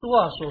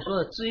话所说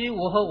的，至于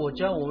我和我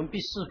家，我们必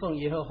侍奉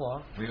耶和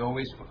华。 We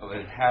always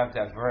have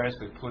that verse.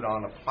 We put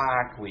on a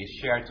plaque. We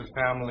share to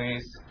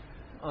families.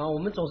 我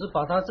们总是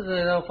把它这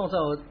个呢放在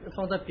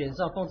匾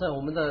上，放在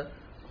我们的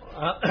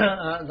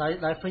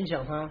来分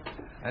享它。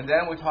 And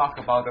then we talk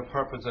about the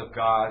purpose of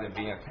God and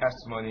being a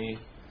testimony.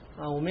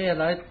 我们也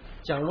来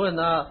讲论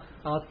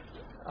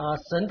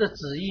神的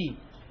旨意。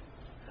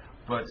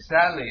 But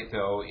sadly,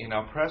 though, in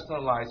our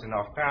personal lives, in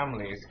our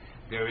families,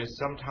 there is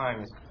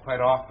sometimes, quite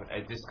often,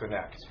 a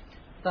disconnect.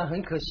 但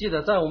很可惜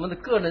的，在我们的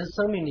个人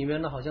生命里面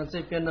呢，好像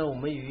这边呢，我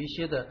们有一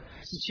些的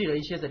失去了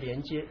一些的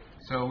连接。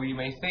 So we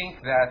may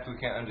think that we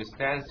can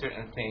understand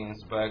certain things,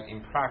 but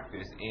in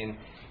practice,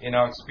 in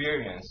our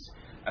experience,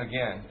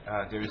 again,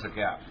 there is a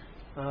gap.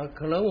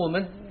 可能我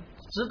们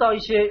知道一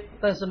些，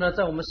但是呢，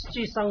在我们实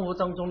际生活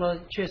当中呢，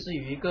确实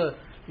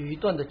有一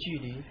段的距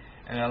离。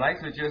 And I'd like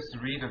to just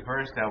read a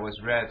verse that was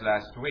read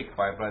last week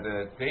by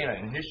Brother Dana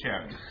in his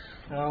sharing.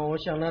 我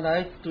想呢，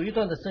来读一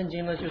段的圣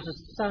经呢，就是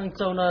上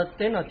周呢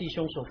Dana 弟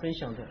兄所分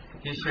享的。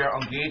 He shared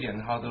on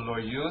Gideon how the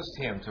Lord used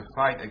him to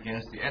fight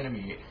against the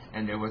enemy,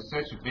 and there was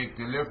such a big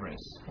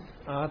deliverance.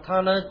 他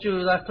呢就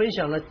来分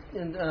享了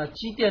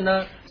基甸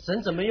呢，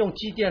神怎么用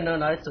基甸呢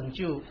来拯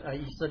救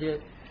以色列。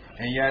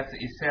 And yet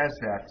it says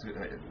that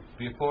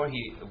before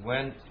he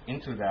went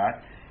into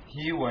that,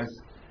 he was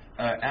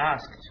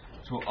asked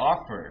to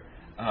offer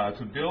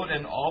to build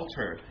an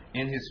altar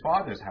in his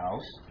father's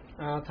house.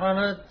 他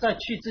呢在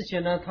去之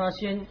前呢，他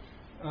先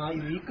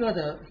有一个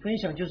的分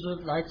享，就是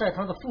来在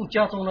他的父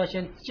家中呢，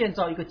先建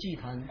造一个祭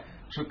坛。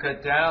 To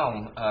cut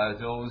down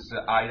those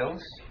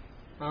idols.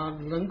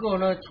 能够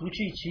呢除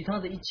去其他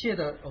的一切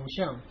的偶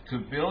像。 To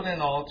build an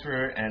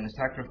altar and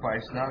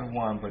sacrifice not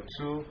one but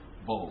 2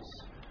 bulls.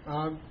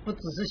 不只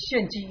是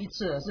献祭一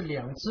次，而是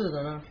2次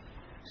的呢。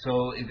 So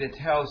if it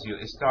tells you,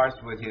 it starts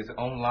with his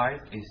own life,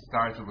 it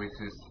starts with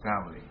his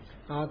family.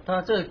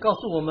 他这告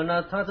诉我们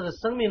呢，他这个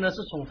生命呢是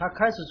从他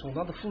开始，从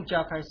他的父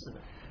家开始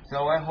的。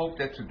 So I hope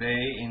that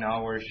today in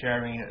our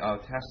sharing our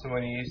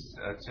testimonies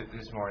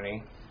this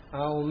morning,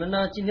 我们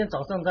呢今天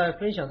早上在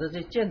分享的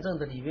这见证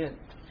的里面，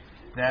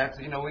 that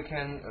we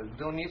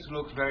don't need to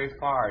look very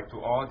far to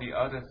all the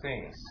other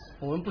things.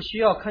 我们不需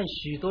要看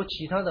许多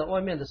其他的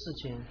外面的事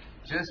情。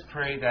 Just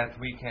pray that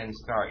we can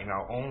start in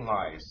our own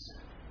lives.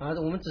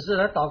 我们只是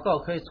来祷告，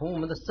可以从我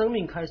们的生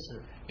命开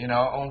始， In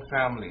our own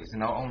families,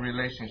 in our own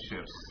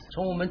relationships.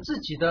 从我们自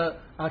己的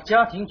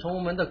家庭，从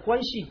我们的关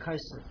系开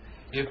始。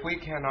 If we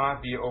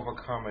cannot be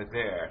overcomer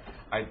there,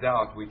 I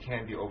doubt we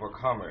can be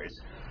overcomers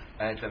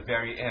at the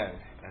very end,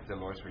 at the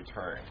Lord's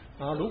return.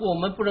 如果我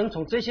们不能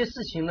从这些事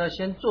情呢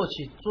先做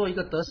起，做一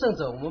个得胜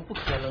者，我们不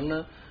可能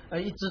呢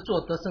一直做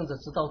得胜者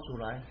直到主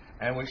来。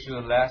 And we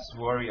should less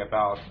worry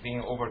about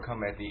being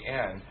overcome at the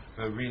end,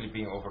 but really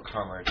being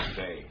overcomer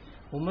today.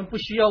 我们不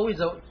需要为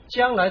着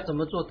将来怎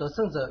么做得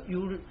胜者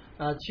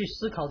去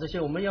思考这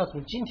些，我们要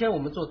从今天我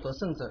们做得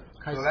胜者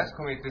开 So 始。 let's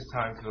commit this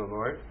time to the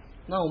Lord.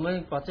 那我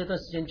们把这段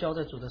时间交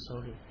在主的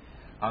手里。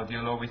 Our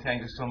dear Lord, we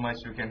thank you so much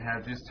we can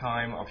have this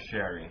time of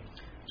sharing.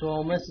 主啊，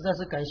我们实在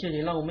是感谢你，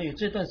让我们有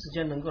这段时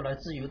间能够来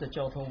自由的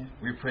交通。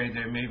 We pray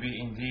there may be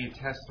indeed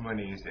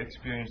testimonies,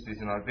 experiences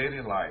in our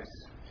daily lives,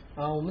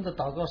 我们的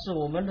祷告是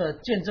我们的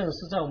见证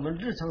是在我们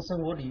日常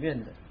生活里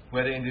面的。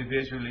 whether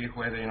individually,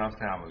 whether in our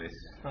families,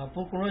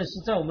 不论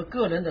是在我们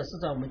个人的，是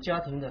在我们家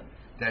庭的。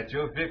 that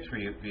your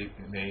victory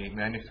may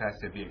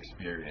manifest and be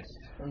experienced.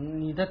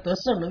 你的得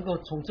胜能够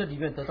从这里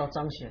面得到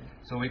彰显。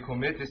 So we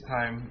commit this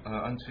time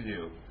unto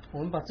you. 我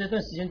们把这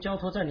段时间交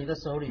托在你的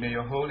手里。 May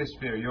your Holy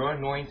Spirit, your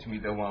anointing be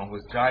the one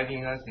who's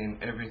guiding us in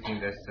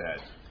everything that's said.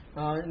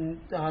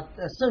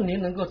 圣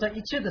灵能够在一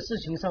切的事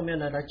情上面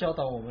呢来教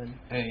导我们。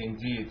 And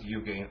indeed,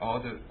 you gain all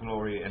the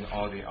glory and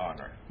all the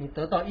honor. 你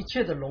得到一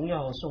切的荣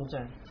耀和颂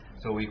赞。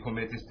 So we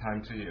commit this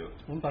time to you.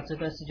 我们把这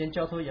段时间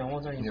交托仰望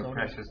在 In 你 your 手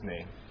里， precious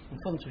name.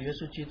 奉主耶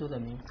稣基督的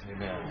名。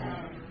 Amen.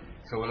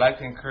 So we'd like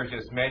to encourage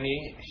as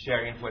many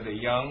sharing, whether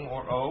young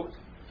or old.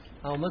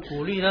 我们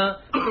鼓励呢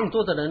更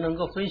多的人能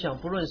够分享，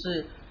不论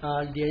是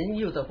年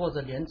幼的或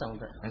者年长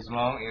的。 As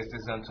long as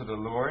it's unto the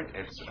Lord,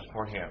 it's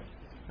for Him.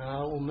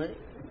 我们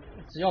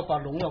只要把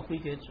荣耀归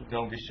给主，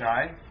 Don't be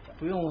shy.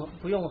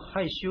 不用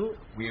害羞。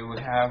 We will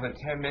have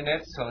 10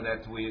 minutes so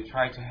that we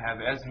try to have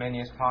as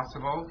many as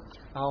possible.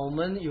 我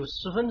们有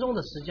10分钟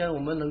的时间，我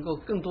们能够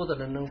更多的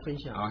人能分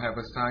享。 I'll have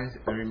a sign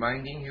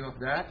reminding you of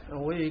that.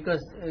 我有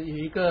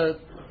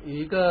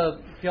一个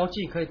标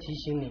记可以提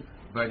醒你。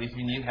 But if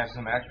you need to have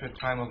some extra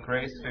time of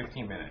grace,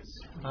 15 minutes.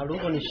 如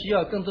果你需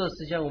要更多的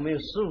时间，我们有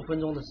15分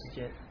钟的时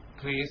间。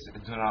 Please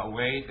do not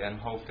wait and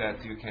hope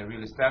that you can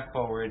really step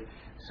forward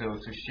so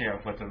to share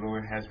what the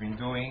Lord has been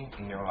doing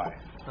in your life.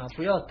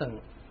 不要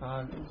等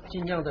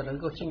尽量的能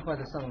够尽快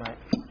的上来。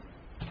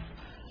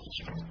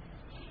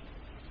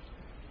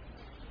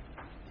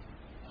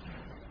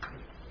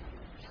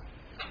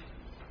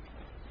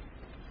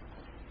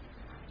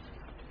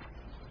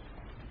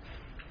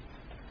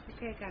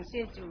OK， 感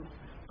谢主，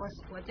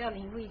我叫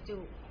林慧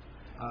珠。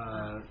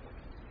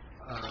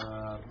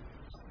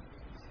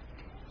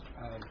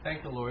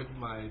Thank the Lord.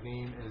 My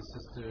name is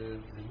Sister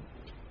Lee.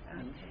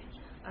 Okay.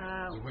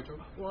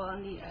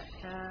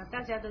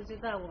 大家都知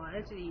道我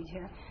儿子以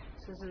前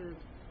就是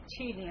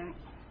去年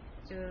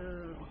就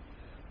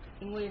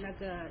因为那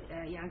个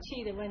氧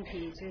气的问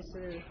题，就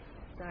是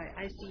在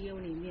ICU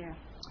里面。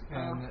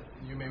And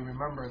you may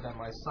remember that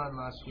my son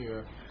last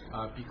year,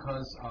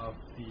 because of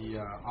the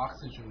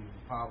oxygen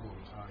problem,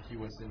 he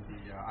was in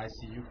the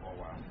ICU for a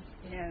while.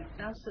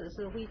 当时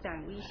是非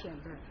常危险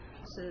的，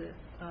是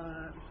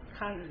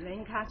看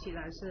起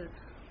来是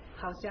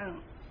好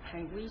像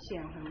很危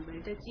险，很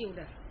没得救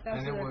的。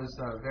And it was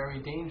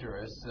very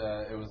dangerous.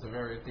 It was a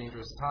very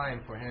dangerous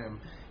time for him.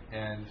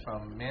 And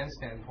from man's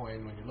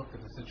standpoint, when you looked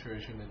at the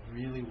situation, it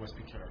really was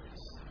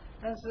precarious.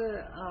 但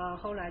是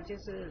后来就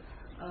是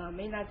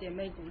梅娜姐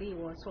妹鼓励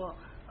我说，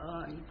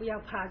你不要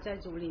怕，在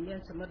主里面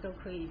什么都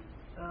可以，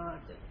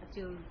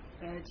只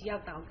要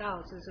祷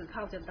告，就是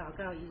靠着祷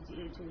告，以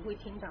及主会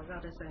听祷告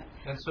的声。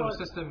And so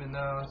Sister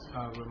Mina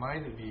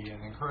reminded me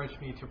and encouraged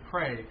me to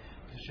pray.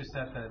 She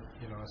said that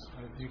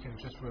you can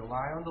just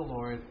rely on the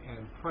Lord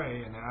and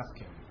pray and ask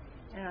Him.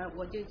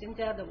 我就增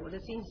加了我的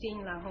信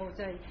心，然后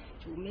在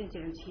主面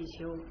前祈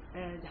求，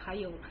还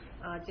有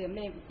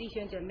弟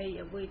兄姐妹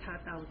也为他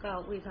祷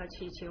告，为他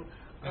祈求。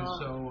And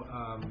so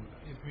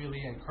it really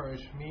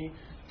encouraged me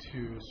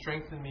to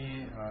strengthen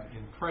me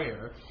in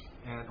prayer,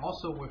 and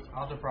also with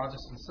other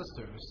brothers and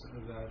sisters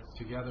that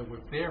together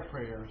with their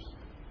prayers.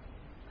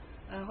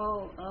 然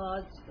后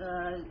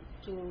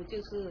主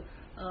就是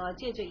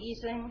借着医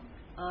生，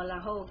然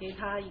后给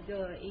他一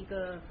个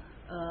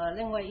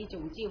另外一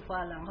种计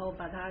划，然后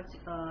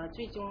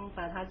最终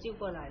把他救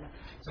过来了。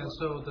And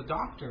so the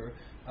doctor,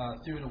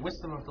 through the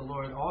wisdom of the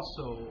Lord,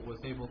 also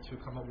was able to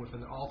come up with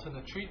an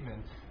alternate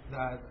treatment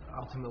that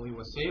ultimately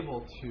was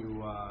able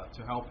to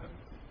help him.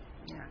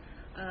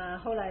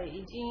 后来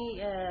已经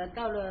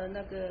到了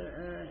那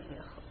个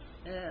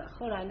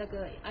后来那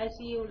个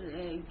ICU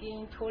已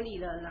经脱离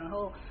了，然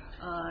后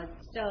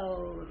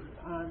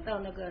到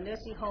那个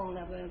nursing home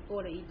那边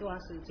过了一段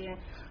时间，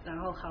然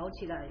后好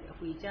起来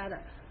回家了。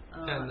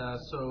And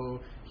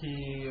so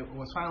he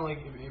was finally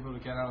able to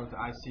get out of the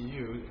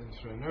ICU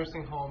into a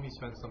nursing home. He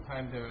spent some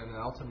time there, and then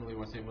ultimately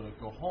was able to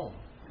go home.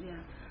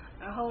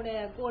 然后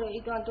呢，过了一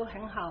段都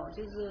很好，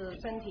就是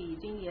身体已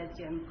经也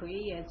减肥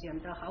也减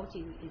到好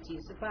几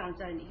十磅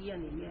在医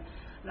院里面。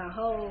然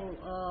后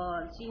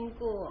经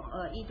过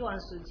一段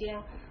时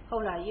间，后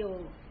来又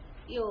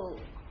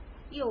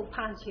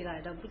胖起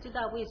来了，不知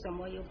道为什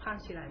么又胖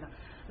起来了。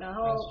然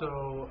后 And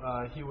so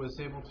he was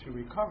able to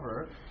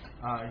recover.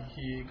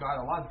 He got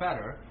a lot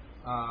better,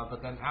 but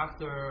then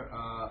after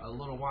a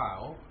little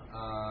while,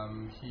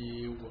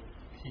 he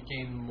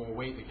gained more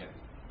weight again.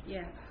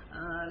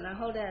 然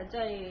后呢，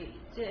在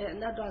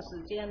那段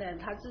时间呢，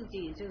他自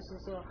己就是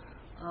说，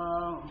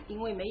因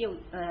为没有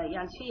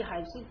氧气，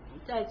还是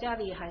在家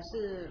里还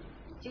是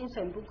精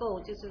神不够，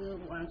就是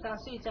晚上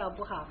睡觉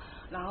不好，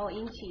然后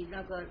引起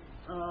那个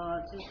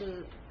就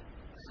是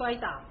摔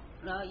倒，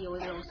然后有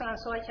楼上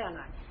摔下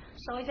来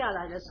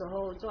的时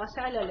候，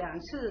摔了2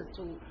次，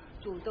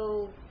主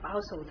都保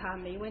守他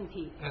没问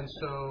题。And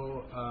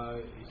so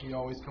he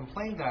always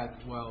complained that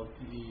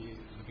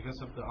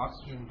because of the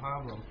oxygen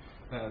problem,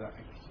 that he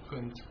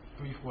couldn't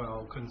breathe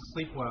well, couldn't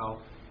sleep well,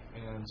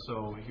 and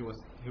so he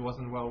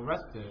wasn't well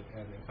rested,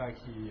 and in fact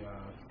he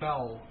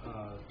fell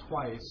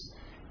twice,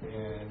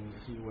 and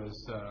he was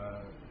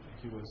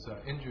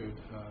injured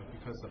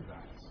because of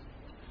that.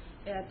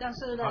 但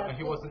是呢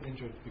he wasn't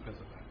injured because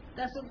of that.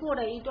 但是过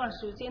了一段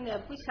时间呢，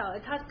不晓得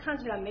他看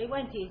起来没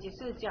问题，只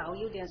是脚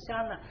有点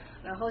伤了，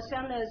然后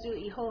伤了就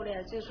以后呢，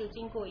就是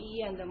经过医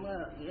院的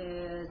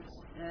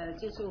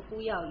就是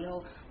敷药以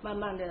后，慢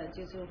慢的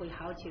就是会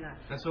好起来。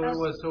And so it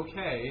was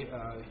okay.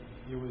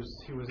 He was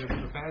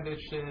able to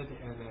bandage it,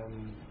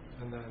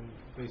 and then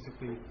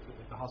basically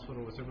the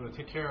hospital was able to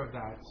take care of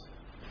that.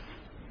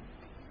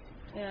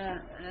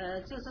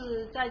 就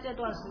是在这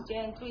段时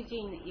间，最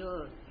近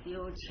有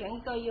前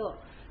1个月，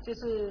就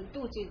是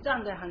肚子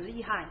胀得很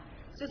厉害，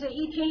就是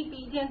一天比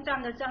一天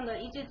胀的，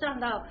一直胀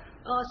到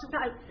实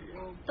在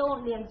都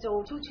连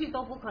走出去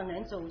都不可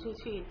能走出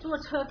去，坐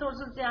车都是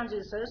这样子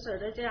舍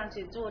的这样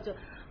子坐着，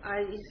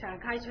想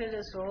开车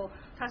的时候，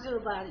他就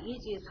把椅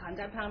子藏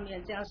在旁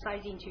边，这样塞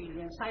进去，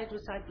连塞都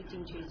塞不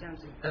进去这样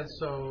子。And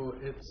so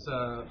it's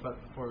but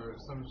for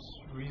some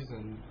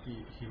reason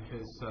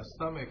his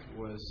stomach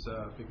was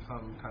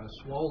become kind of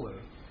swollen,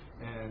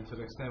 and to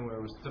the extent where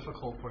it was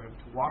difficult for him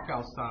to walk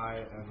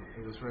outside, and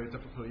it was very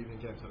difficult to even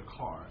get into the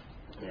car.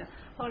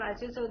 后来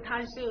就是他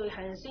是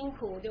很辛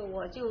苦，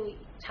我就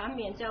常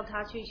年叫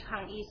他去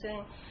看医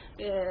生。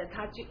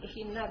他前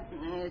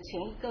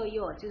1个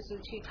月就是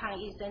去看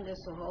医生的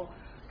时候，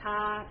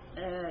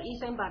医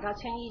生把他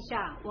称一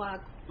下，哇，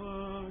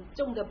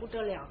重得不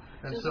得了。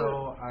And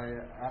so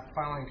I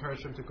finally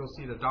encouraged him to go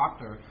see the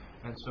doctor,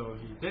 and so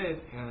he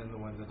did. And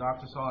when the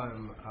doctor saw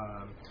him,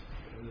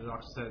 the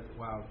doctor said,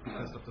 "Wow,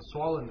 because of the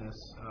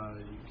swollenness,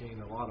 you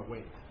gained a lot of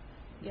weight."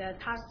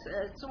 他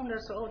重的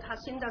时候他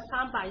升到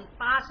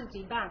380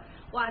几磅，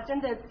哇，真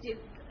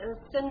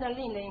的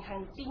令人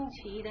很惊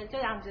奇的这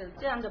样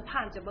的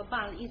胖怎么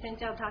办？医生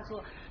叫他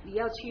说你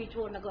要去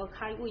做那个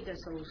开胃的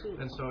手术。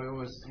And so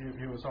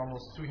he was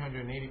almost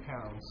 380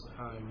 pounds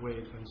in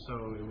weight, and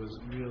so it was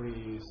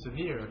really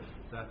severe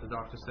that the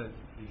doctor said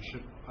you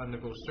should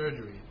undergo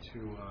surgery to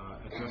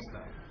address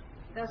that.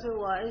 但是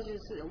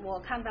我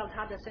看到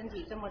他的身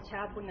体这么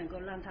差，不能够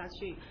让他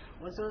去。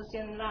我说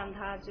先让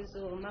他就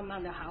是慢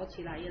慢的好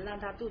起来，也让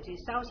他肚子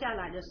烧下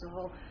来的时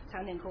候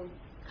才能够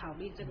考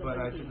虑这个 But 问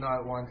I 题。 did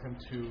not want him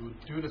to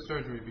do the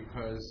surgery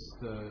because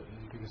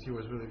he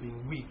was really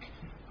being weak,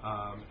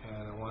 and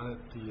I wanted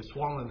the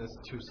swollenness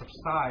to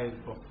subside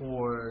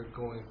before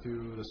going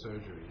through the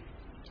surgery.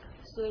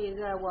 所以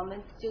呢，我们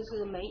就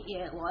是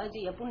我儿子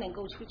也不能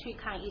够出去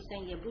看医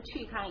生，也不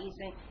去看医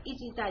生，一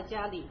直在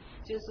家里，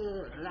就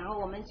是然后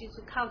我们就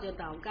是靠着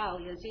祷告，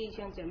有些弟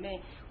兄姐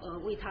妹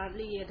为他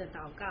日夜的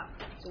祷告，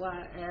是吧？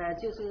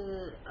就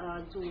是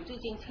主最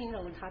近听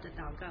了他的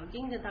祷告，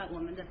听着我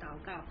们的祷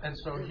告。And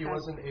so he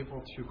wasn't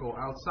able to go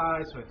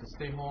outside, so he had to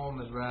stay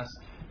home and rest.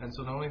 And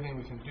so the only thing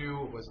we can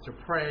do was to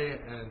pray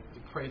and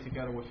to pray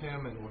together with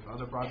him and with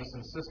other brothers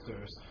and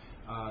sisters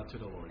to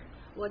the Lord.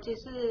 我只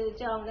是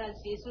叫那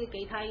只是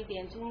给他一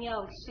点中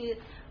药吃，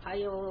还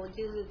有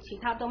就是其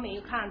他都没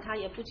有看，他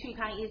也不去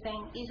看医生。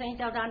医生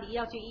叫他你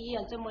要去医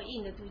院，这么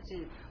硬的肚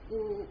子，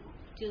不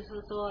就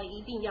是说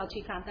一定要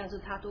去看，但是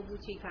他都不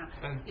去看。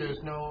And he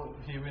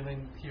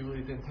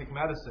really didn't take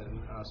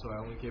medicine, so I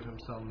only gave him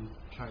some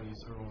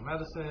Chinese herbal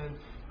medicine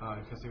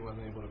because he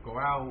wasn't able to go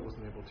out,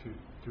 wasn't able to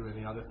do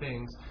any other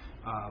things,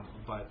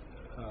 but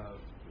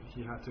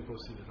he had to go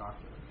see the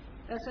doctor.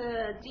 但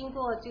是经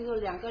过就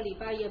是2个礼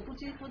拜也不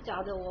知不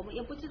觉的，我们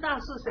也不知道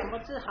是什么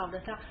治好的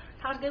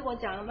他给我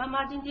讲，妈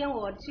妈今天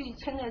我去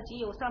称了只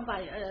有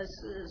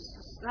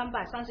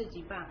330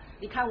几磅，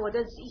你看我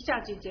这一下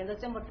子减了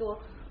这么多，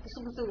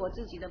是不是我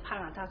自己的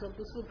胖啊？他说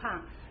不是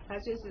胖，他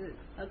就是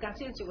感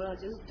谢主了，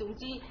就是总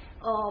之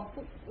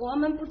我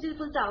们不知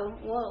不觉，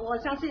我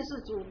相信是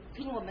主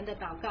听我们的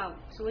祷告，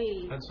所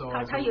以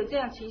他有这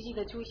样奇迹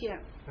的出现。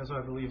And so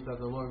I believe that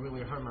the Lord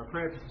really heard my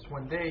prayer, because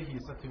one day he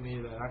said to me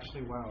that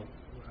actually, wow,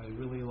 I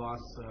really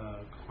lost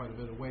quite a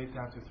bit of weight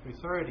down to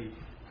 330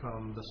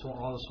 from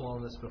all the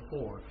swollenness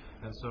before.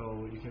 And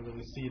so you can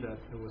really see that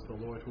it was the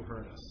Lord who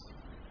heard us.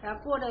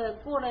 过了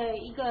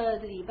1个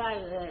礼拜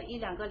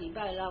1-2个礼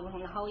拜，然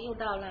后又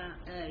到了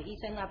医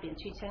生那边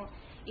去称，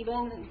一边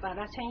把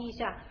它称一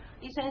下，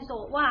医生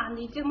说哇，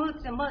你怎么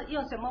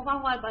用什么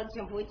方法把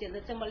减肥减得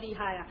这么厉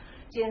害啊？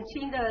减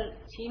轻的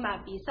起码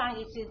比上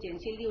一次减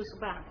轻60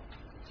磅。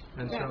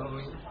And so,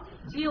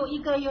 只有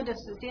1个月的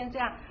时间这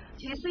样，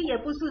其实也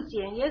不是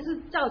减，也是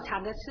照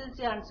常的吃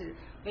这样子，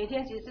每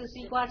天其实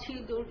西瓜吃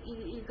都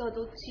一个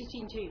都吃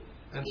进去。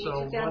And so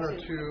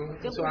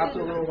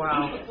after a little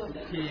while,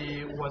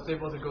 he was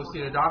able to go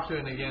see the doctor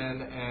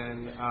again,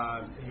 and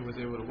he was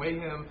able to weigh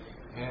him,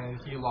 and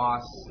he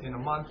lost in a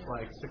month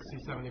like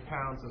 60-70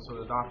 pounds. And so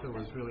the doctor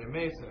was really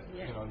amazed at,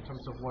 in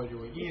terms of what you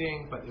were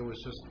eating, but it was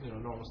just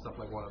normal stuff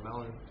like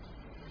watermelon.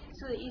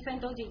 是医生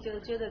都觉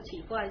得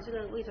奇怪，这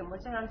个为什么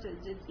这样子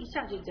一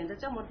下子减的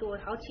这么多，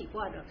好奇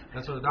怪的。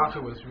And so the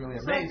doctor was really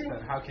amazed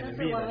at how can it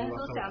be that he lost so quick. 我们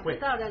都想不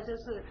到的，就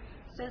是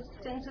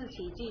真是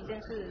奇迹，真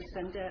是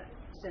神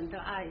的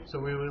爱。So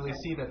we really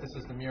see that this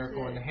is the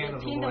miracle in the hand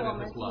of the Lord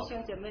and His love, 弟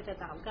兄姐妹的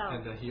祷告，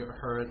 and that He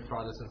heard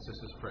brothers and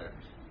sisters' prayer.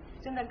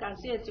 真的感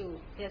谢主，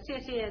也谢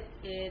谢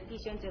弟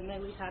兄姐妹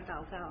为他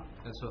祷告。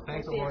 And so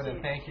thank the Lord and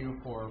thank you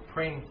for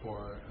praying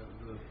for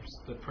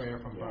the prayer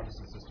from brothers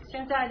and sisters.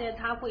 现在呢，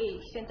他会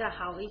现在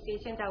好一些，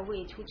现在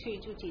会出去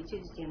自己去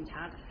检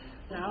查的，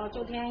然后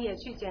昨天也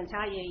去检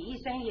查，医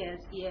生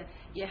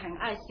也很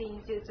爱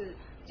心，就是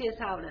介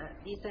绍了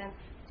医生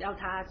叫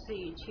他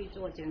去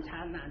做检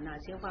查，哪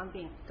些方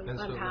面都帮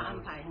他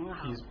安排很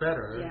好。He's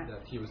better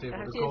that he was able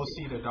to go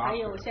see the doctor. 还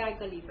有下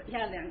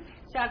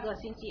个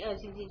星期2、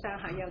星期3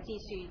还要继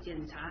续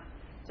检查，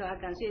所以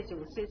感谢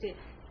主，谢谢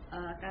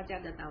大家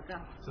的祷告。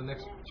So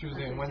next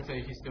Tuesday and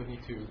Wednesday he still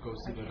need to go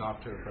see the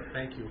doctor, but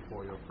thank you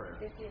for your prayer.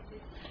 谢谢。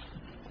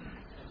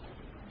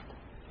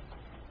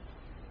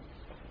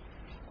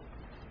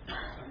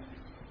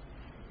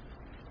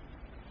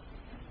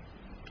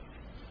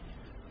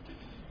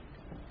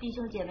弟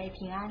兄姐妹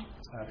平安。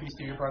Peace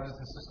to you, brothers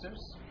and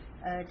sisters.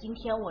 今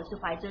天我是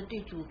怀着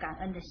对主感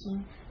恩的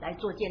心来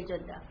做见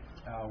证的。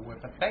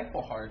With a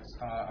thankful heart,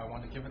 I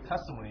want to give a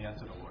testimony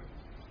unto the Lord.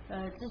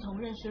 自从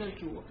认识了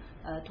主，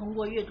通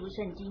过阅读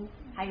圣经，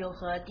还有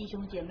和弟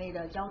兄姐妹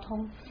的交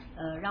通，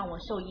让我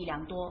受益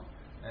良多。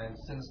And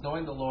since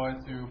knowing the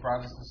Lord through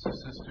brothers and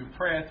sisters, through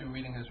prayer, through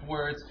reading His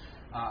words,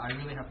 I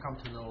really have come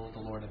to know the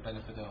Lord and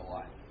benefited a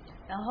lot.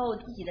 然后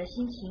自己的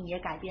心情也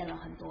改变了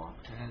很多。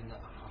And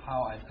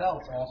how I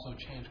felt also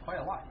changed quite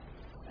a lot.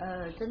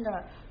 真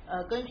的，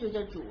跟随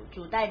着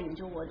主带领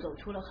着我走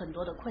出了很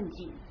多的困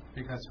境。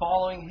Because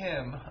following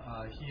Him,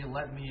 He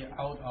led me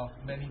out of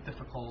many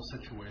difficult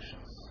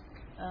situations.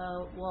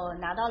 我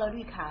拿到了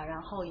绿卡，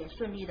然后也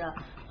顺利的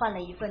换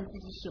了一份自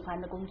己喜欢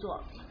的工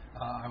作。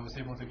I was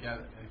able to get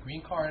a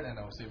green card and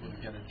I was able to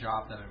get a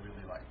job that I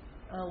really liked.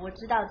 我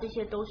知道这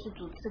些都是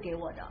主赐给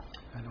我的，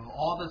 I know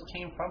all this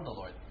came from the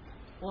Lord.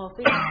 我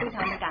非常非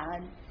常的感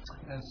恩，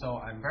 And so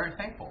I'm very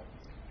thankful.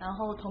 然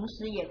后同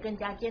时也更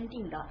加坚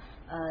定的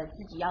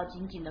自己要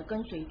紧紧的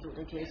跟随主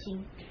的决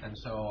心。And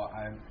so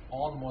I'm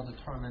all the more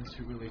determined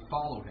to really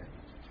follow Him.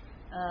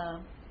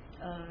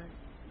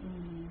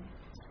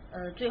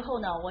 最后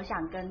呢，我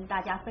想跟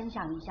大家分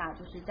享一下，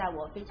就是在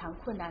我非常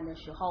困难的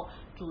时候，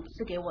主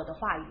赐给我的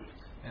话语。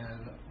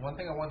And one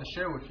thing I want to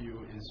share with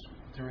you is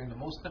during the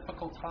most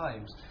difficult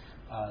times,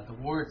 the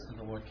words that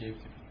the Lord gave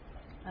to me.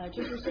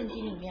 就是圣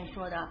经里面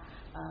说的，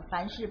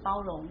凡事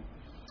包容，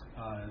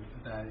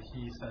 That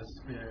He says,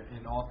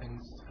 in all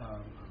things,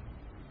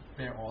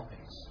 bear all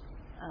things.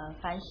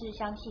 凡事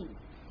相信，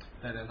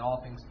 That in all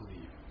things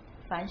believe.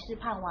 凡事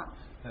盼望，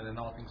 That in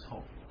all things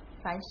hope.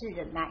 凡事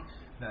忍耐。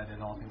 That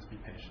in all things be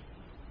patient.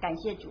 感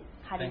谢主，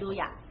哈利路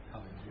亚，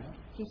 Hallelujah.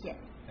 谢谢。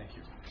 Thank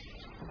you.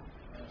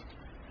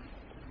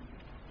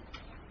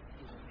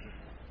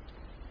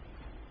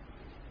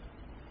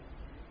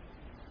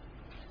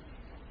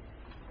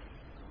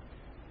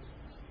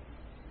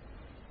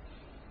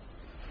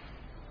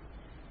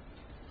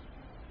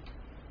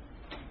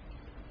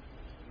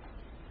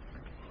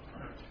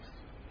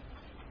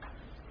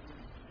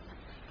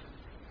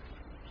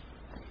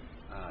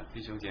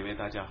 弟兄姐妹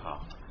大家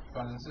好，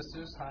 Brothers and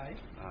sisters, hi.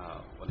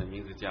 我的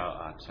名字叫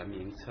陈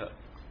明策，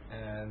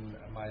 And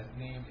my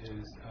name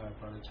is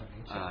Brother Chen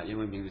Ming. 英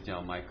文名字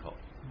叫 Michael。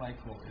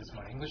 Michael is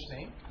my English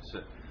name.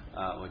 是，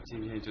我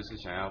今天就是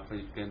想要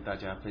跟大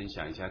家分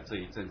享一下这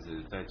一阵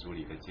子在主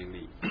里的经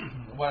历。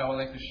What I would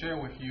like to share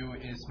with you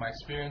is my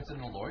experience in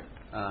the Lord.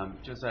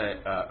 就在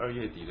2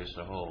月底的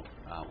时候，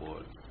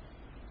我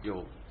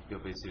又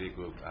被 City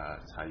Group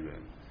裁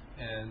员。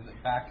And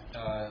back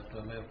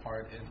the later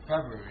part in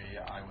February,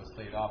 I was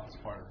laid off as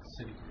part of the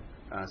City Group.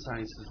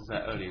 上一次是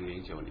在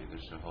2009年的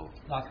时候。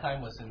Last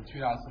time was in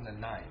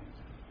 2009.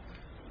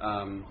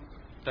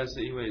 但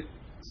是因为事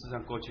实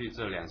上过去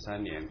这2-3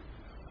年，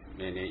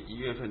每年1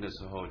月份的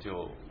时候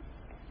就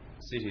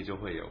City 就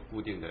会有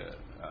固定的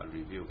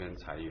review 跟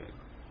裁员。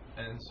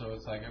And so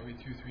it's like every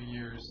 2-3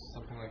 years,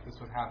 something like this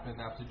would happen.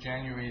 After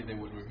January, they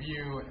would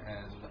review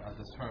and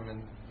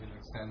determine the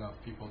extent of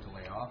people to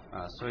lay off.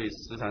 所以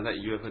时常在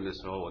1月份的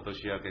时候，我都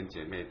需要跟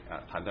姐妹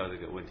谈到这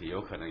个问题，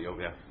有可能又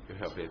要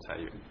被裁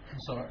员。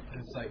So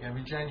it's like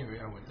every January,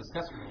 I would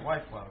discuss with my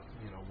wife, well,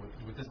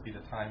 would this be the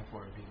time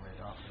for being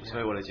laid off?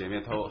 所以我的姐妹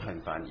都很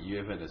烦，1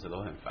月份的时候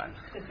都很烦。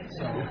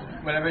So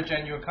whenever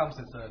January comes,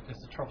 it's a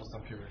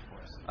troublesome period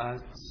for us. 事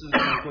实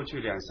上，过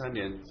去2-3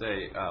年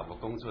在我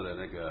工作的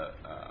那个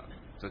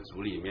这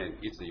组里面，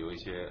一直有一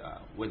些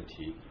问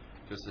题，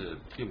就是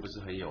并不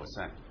是很友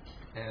善。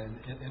And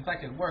in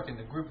fact, at work, in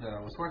the group that I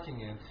was working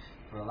in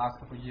for the last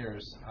couple of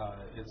years,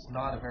 it's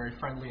not a very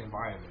friendly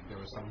environment. There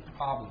was some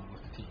problem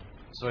with the team.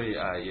 所以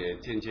也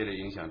间接的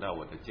影响到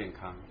我的健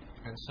康。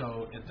And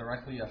so it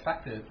directly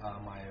affected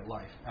my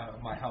life,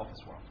 my health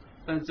as well.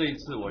 但这一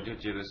次我就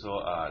觉得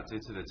说这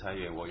次的裁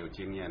员我有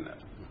经验了。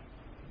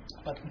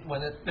But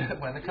when it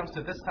comes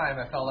to this time,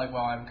 I felt like,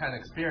 well, I'm kind of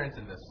experienced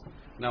in this.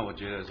 那我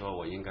觉得说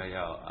我应该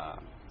要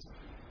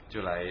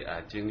就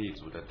来经历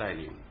主的带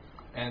领。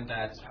And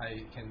that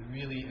I can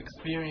really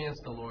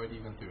experience the Lord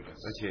even through this.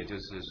 而且就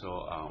是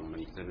说我们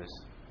真的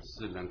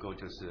是能够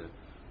就是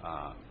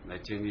来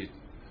经历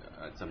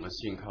怎么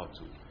信靠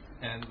主。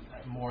And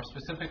more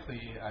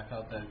specifically, I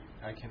felt that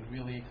I can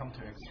really come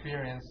to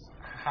experience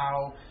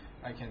how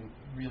I can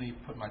really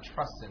put my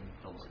trust in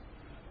the Lord.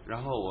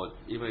 然后我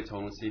因为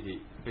从 City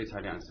被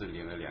裁2次，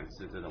领了2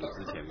次这种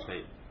资遣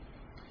费。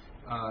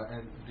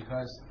And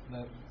because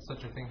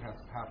such a thing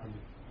has happened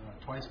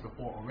twice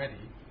before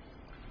already.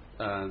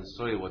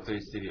 所以我对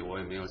City 我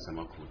也没有什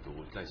么苦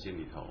毒在心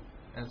里头。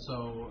And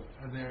so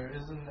there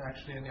isn't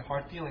actually any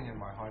hard feeling in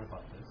my heart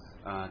about this.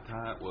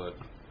 我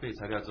被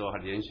裁掉之后，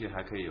连续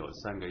还可以有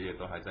3个月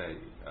都还在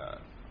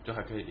就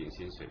还可以领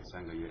薪水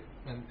3个月。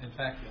And in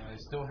fact, I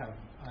still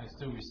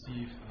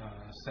receive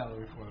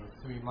salary for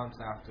 3 months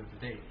after the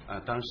date.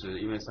 当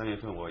时因为3月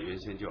份我原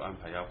先就安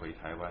排要回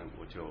台湾，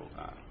我就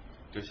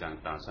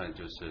打算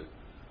就是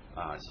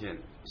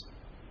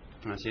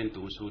先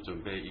读书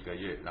准备1个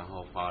月，然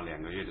后花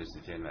2个月的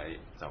时间来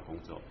找工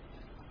作。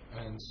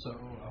And so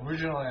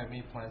originally I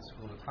made plans to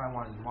go to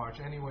Taiwan in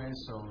March anyway,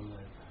 so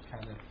I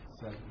kind of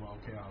said, well,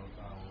 okay, I'll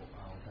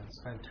then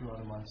spend 2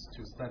 other months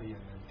to study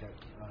and then get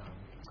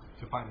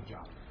to find a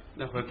job.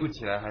 那回顾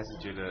起来还是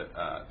觉得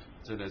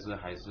真的是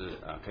还是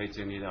可以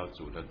经历到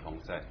主的同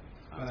在，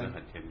这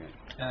很甜美。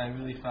And I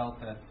really felt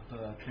that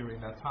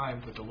during that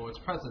time that the Lord's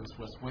presence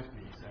was with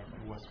me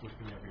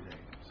every day.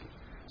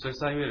 所以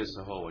3月的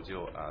时候我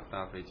就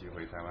搭飞机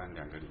回台湾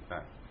2个礼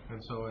拜。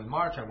And so in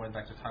March I went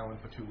back to Taiwan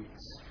for 2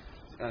 weeks.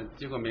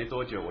 结果没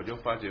多久我就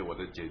发觉我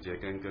的姐姐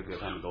跟哥哥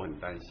他们都很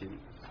担心。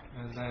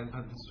And then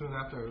soon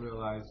after I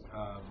realized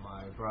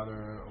my older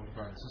brother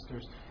and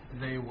sisters,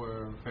 they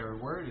were very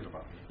worried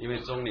about me. 因为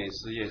中年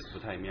失业是不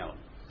太妙的。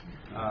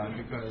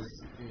because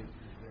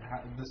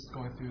this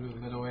going through the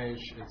middle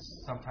age,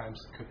 it's sometimes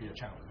could be a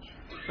challenge.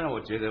 但我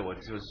觉得我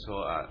就是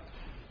说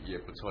也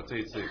不错，这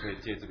一次可以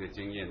借这个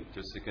经验，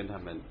就是跟他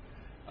们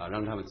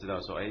让他们知道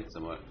说，哎，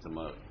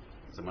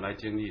怎么来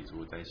经历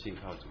主，在信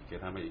靠主，给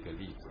他们一个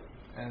例子。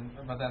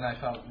But then I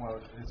felt, well,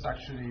 it's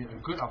actually a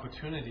good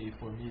opportunity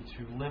for me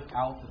to live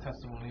out the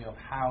testimony of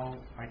how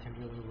I can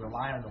really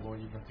rely on the Lord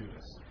even through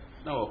this.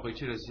 那我回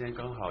去的时间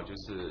刚好就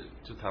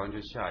台湾就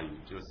下雨，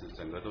就是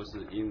整个都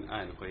是阴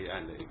暗灰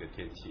暗的一个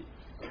天气。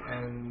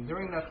And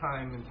during that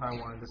time in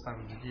Taiwan, this time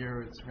of the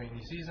year, it's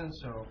rainy season,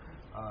 so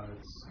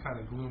it's kind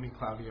of gloomy,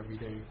 cloudy every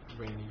day,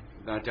 rainy.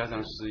 那加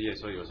上失业，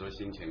所以有时候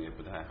心情也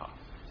不太好。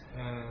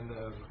And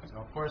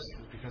of course,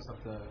 because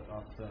of the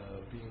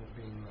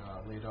being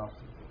laid off,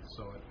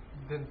 so it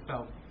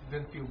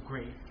didn't feel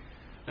great.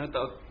 那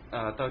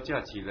到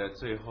假期的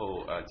最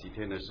后几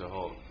天的时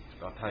候，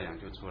太阳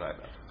就出来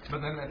了。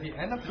But then at the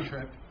end of the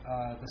trip,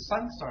 the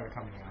sun started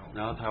coming out.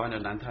 然后台湾的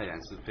南太阳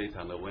是非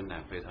常的温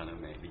暖，非常的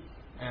美丽。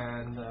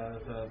And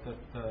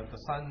the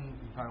sun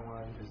in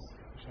Taiwan is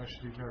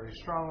actually very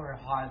strong, very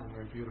hot, and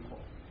very beautiful.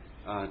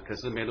 可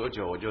是没多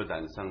久我就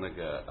染上那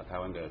个台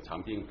湾的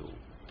肠病毒。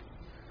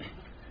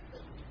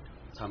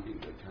肠病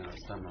毒看到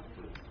stomach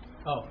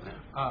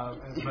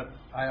flu。But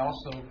I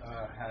also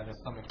had a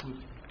stomach flu.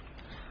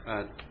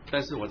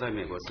 但是我在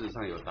美国事实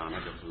上有打那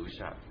个 flu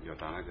shot， 有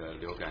打那个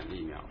流感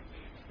疫苗。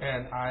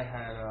And I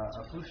had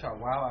a flu shot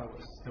while I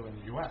was still in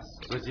the U.S.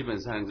 所以基本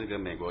上这个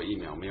美国疫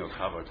苗没有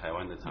cover 台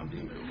湾的肠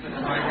病毒。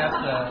I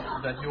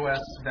guess the U.S.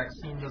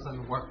 vaccine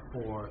doesn't work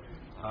for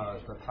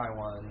the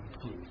Taiwan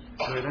flu.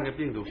 所以那个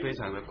病毒非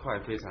常的快，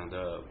非常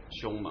的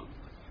凶猛。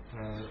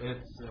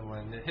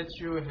When it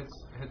hits you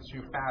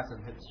fast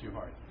and hits you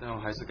hard. 但我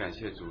还是感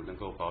谢主能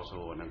够保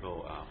守我，能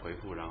够回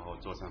复，然后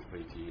坐上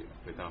飞机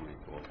回到美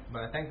国。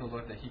But I thank the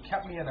Lord that He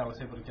kept me and I was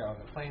able to get on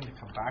the plane to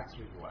come back to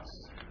the U.S.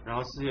 然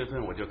后4月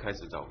份我就开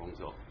始找工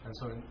作。And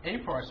so in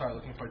April I started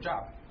looking for a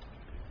job.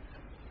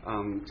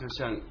 就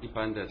像一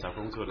般的找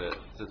工作的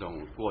这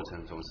种过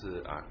程，总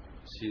是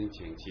心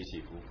情起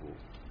起伏伏。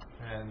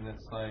And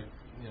it's like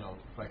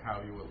like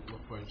how you would look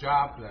for a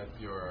job, that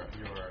your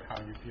how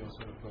you feel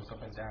sort of goes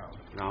up and down.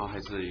 然后还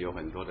是有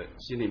很多的，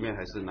心里面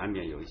还是难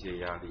免有一些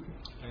压力。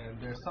And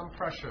there's some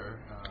pressure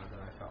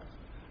that I felt.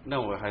 那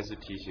我还是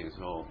提醒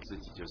说自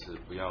己就是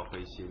不要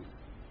灰心。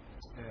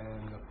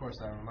And of course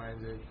I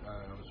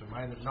was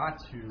reminded not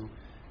to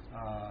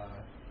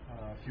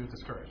feel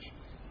discouraged.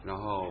 然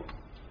后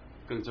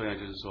更重要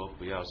就是说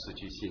不要失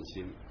去信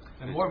心。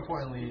And more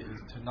importantly is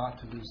to not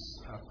to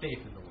lose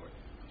faith in the Lord.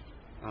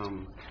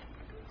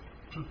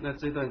 那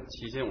这段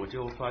期间我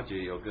就发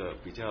觉有个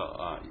比较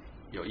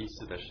有意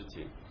思的事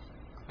情。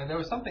And there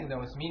was something that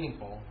was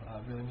meaningful,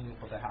 really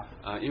meaningful that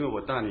happened. 因为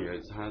我大女儿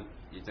她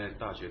也在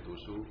大学读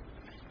书。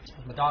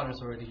My daughter's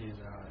already in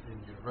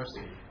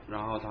university.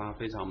 然后她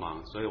非常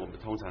忙，所以我们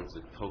通常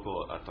只透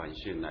过短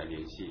讯来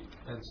联系。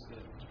And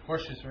of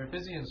course she's very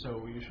busy, and so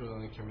we usually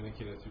only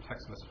communicate through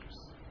text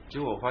messages. 结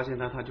果我发现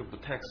她就不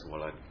text 我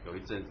了，有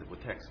一阵子不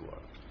text 我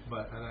了。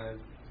And I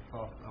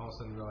all of a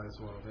sudden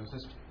realized, well, there's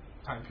this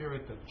time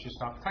period that she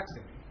stopped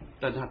texting me.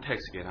 但她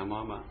text 给她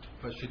妈妈。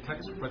But she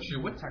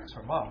would text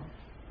her mom.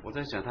 我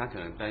在想她可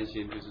能担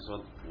心，就是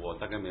说我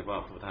大概没办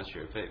法付她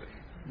学费了。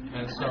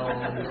And so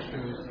I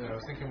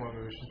was thinking, well,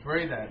 maybe she's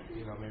worried that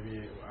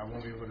maybe I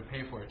won't be able to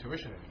pay for her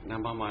tuition. 那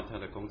妈妈她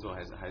的工作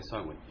还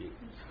算稳定。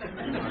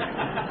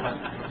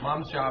But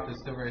mom's job is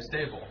still very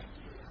stable.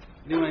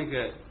 另外一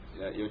个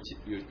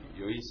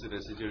有意思的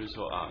是，就是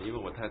说因为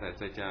我太太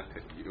在家，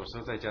有时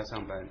候在家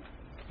上班。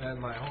And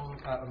my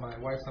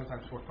wife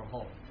sometimes works from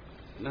home.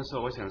 那时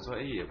候我想说，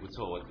也不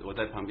错，我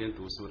在旁边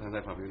读书，她在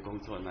旁边工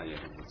作，那也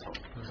很不错。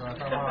So I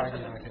thought, I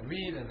can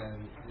read, and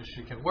then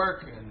she can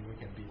work, and we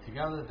can be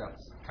together.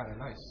 That's kind of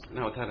nice.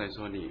 那我太太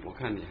说，我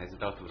看你还是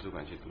到图书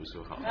馆去读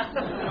书好。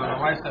My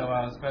wife said,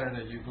 well, it's better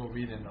that you go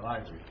read in the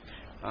library.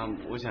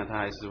 我想她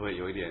还是会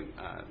有一点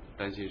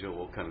担心，说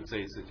我可能这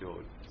一次就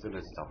真的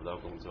是找不到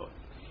工作。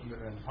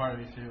And part of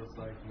me feels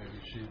like maybe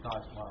she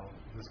thought, well,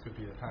 this could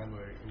be a time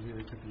where it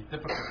really could be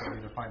difficult for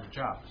me to find a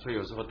job. 所以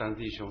有时候当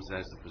弟兄实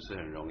在是不是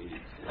很容易。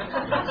So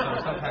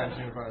sometimes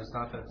it's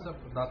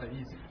not that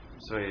easy.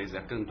 所以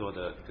更多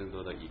的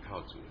依靠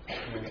主。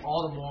And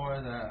all the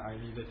more that I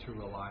needed to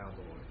rely on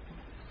the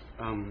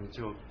Lord.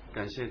 就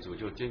感谢主，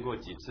就经过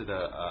几次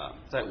的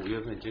在5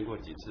月份经过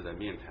几次的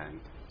面谈。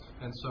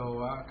And so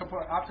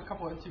after a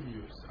couple of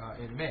interviews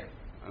in May.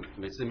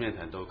 每次面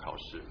谈都考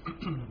试。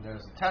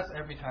There's a test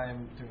every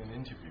time doing an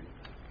interview.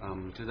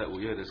 就在5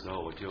月的时候，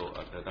我就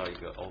得到一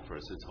个 offer，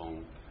 是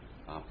从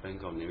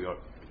Bank of New York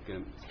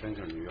跟 Bank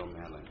of New York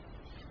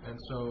Mellon。And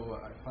so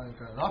I finally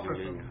got an offer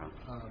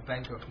from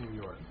Bank of New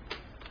York.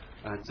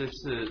 这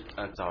次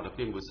找的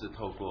并不是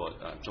透过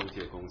中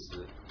介公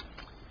司。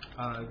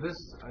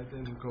This I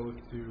didn't go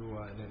through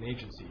an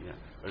agency,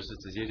 而是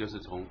直接就是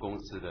从公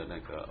司的那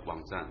个网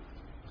站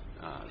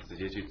直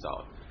接去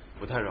找。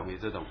不太容易，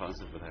这种方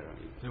式不太容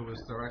易。 It was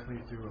directly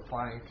through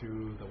applying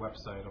to the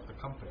website of the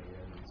company,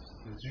 and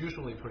it's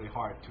usually pretty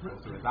hard to go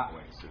through it that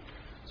way.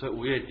 所以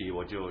5月底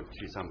我就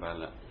去上班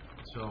了。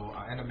So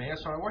end of May I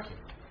started working.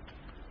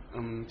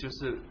 就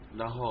是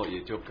然后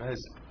也就开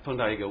始碰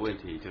到一个问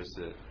题，就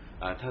是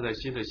它的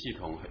新的系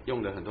统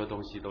用的很多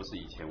东西都是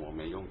以前我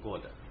没用过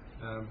的。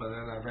But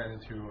then I ran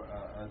into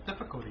a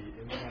difficulty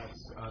in that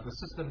the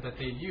system that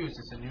they use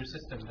is a new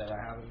system that I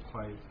haven't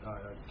quite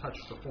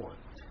touched before.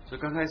 所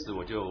以刚开始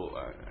我就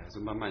还是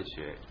慢慢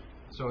学。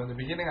So in the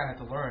beginning I had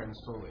to learn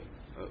slowly.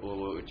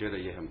 我觉得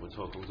也很不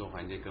错，工作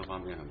环境各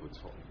方面很不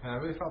错。And I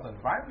really felt the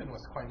environment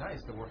was quite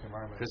nice, the work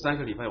environment. 可3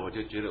个礼拜我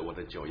就觉得我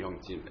的酒用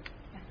尽了。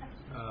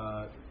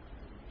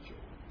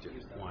So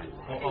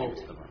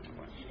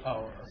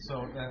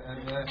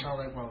and I felt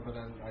like but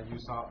then I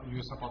used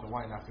up all the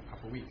wine after a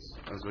couple of weeks.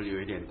 所以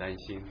有一点担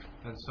心。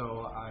And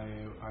so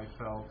I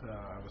felt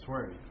I was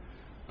worried.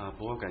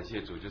 不过感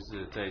谢主，就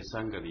是在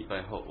3个礼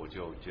拜后，我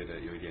就觉得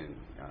有一点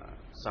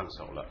上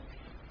手了。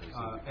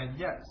And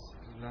yes,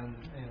 then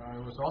I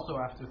was also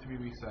after 3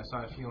 weeks I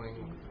started feeling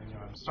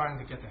I'm starting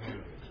to get the hang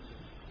of it.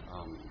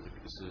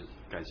 是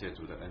感谢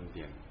主的恩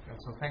典。And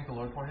so thank the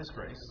Lord for His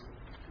grace.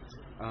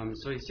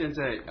 所以现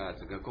在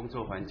整个工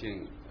作环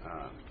境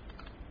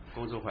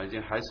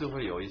还是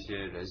会有一些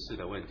人事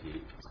的问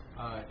题。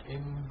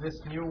In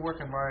this new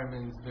work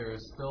environment, there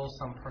is still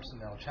some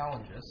personnel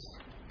challenges.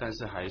 但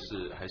是还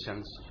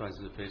算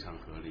是非常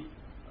合理。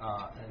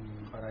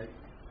But I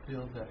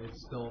feel that it's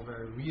still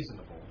very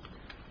reasonable.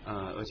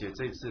 而且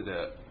这次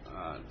的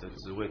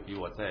职位比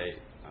我在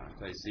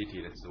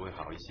City 的职位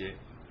好一些。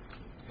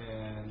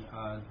And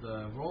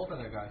the role that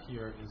I got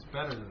here is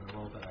better than the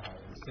role that I had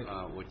in City.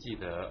 我记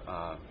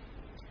得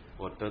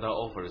我得到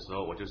offer 的时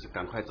候，我就是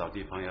赶快找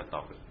地方要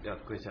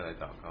跪下来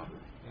祷告。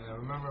And I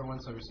remember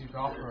once I received the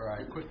offer,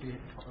 I quickly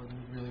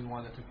really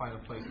wanted to find a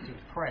place to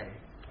pray.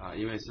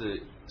 因为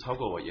是超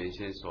过我原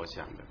先所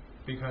想的。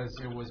Because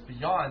it was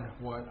beyond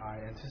what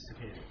I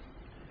anticipated.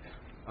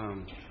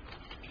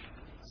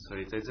 所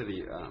以在这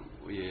里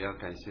我也要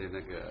感谢那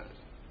个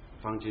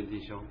方军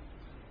弟兄。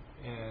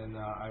And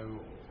I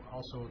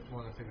also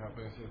want to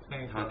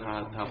thank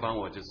他帮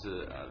我就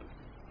是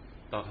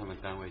到他们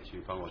单位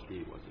去帮我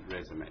递我的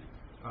resume.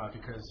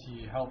 Because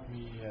he helped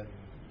me and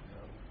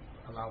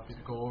allowed me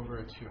to go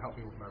over to help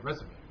me with my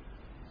resume.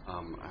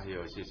 还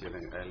有谢谢那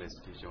个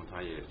Alice 弟兄，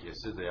他也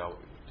试着要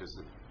就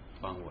是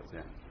帮我这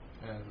样。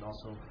And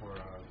also for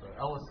the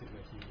Ellis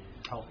that he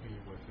helped me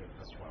with it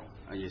as well.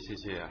 也谢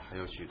谢还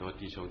有许多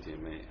弟兄姐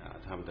妹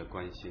他们的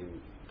关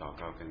心、祷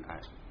告跟爱。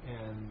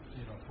And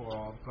for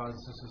all brothers and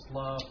sisters'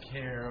 love,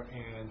 care,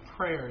 and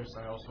prayers,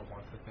 I also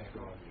want to thank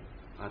all of you.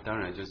 当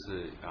然就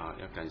是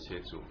要感谢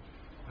主。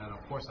And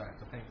of course, I have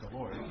to thank the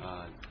Lord.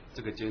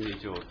 这个经历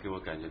就给我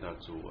感觉到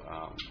主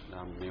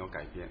没有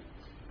改变。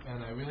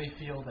And I really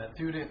feel that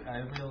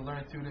I really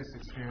learned through this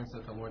experience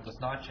that the Lord does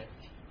not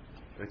change.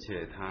 而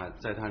且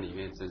在他里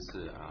面真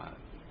是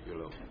有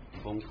了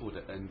丰富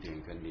的恩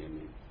典跟怜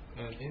悯。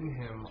And in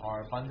Him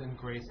are abundant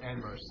grace and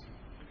mercy.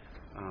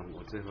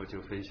 我最后就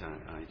分享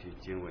一句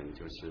经文，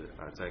就是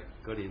在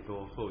哥林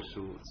多后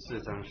书4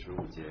章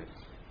15节。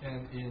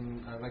And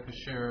I'd like to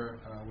share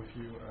with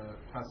you a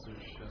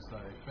passage as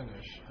I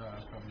finish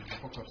from the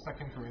book of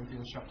 2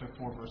 Corinthians chapter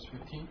 4 verse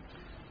 15.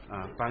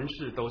 凡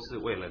事都是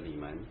为了你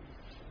们，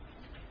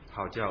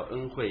好叫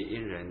恩惠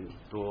因人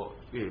多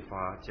越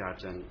发加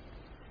增，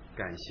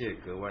感谢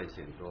格外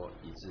显多，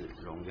以致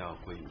荣耀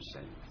归于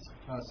神。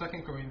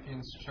2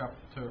 Corinthians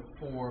chapter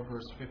 4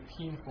 verse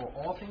 15. For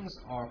all things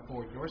are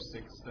for your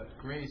sakes, that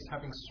grace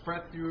having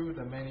spread through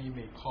the many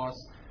may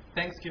cause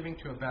thanksgiving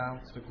to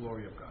abound to the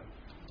glory of God.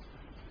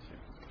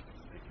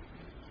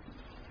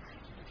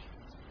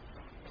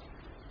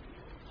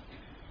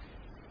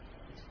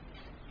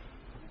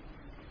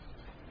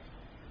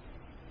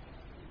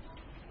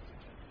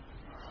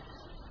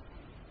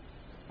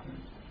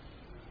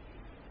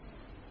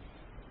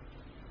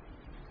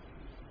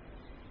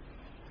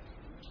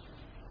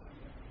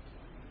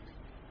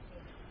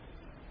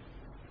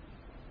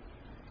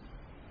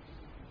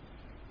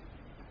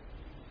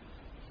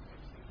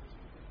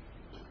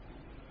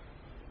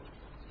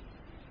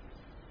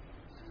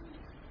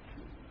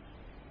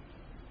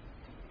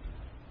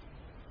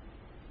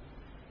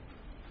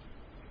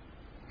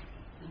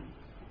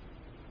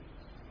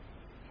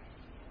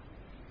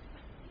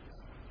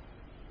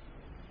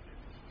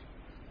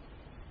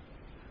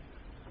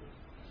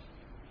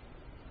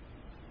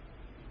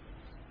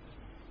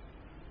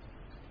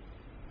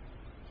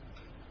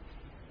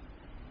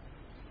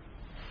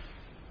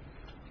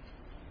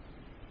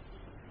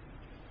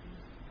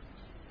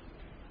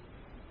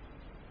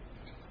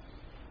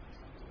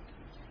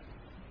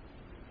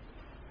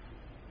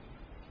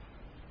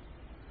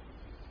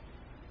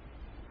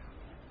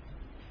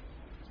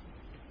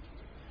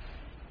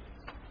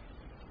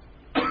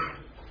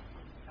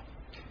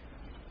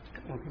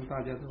 我跟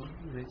大家都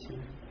一起，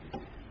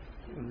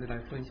我们来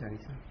分享一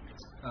下。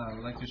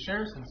I'd like to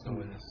share since no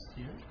one is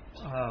here.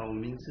 我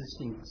名字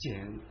姓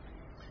简。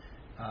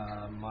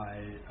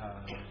My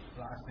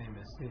last name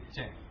is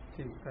Jiang.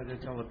 大家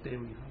叫我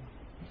David 好。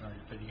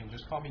But you can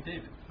just call me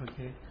David.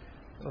 OK。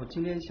我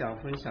今天想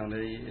分享的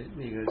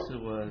那个是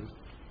我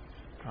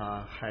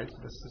孩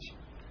子的事情。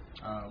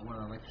What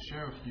I'd like to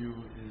share with you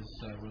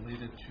is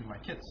related to my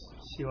kids.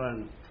 希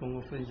望通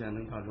过分享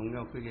能把荣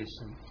耀归给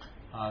神。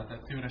That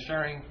through the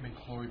sharing, may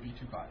glory be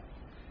to God.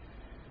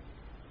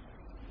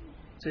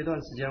 这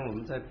段时间我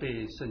们在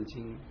背圣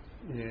经，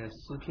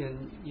诗篇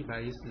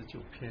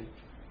119篇。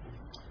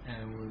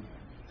And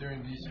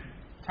during these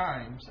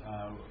times,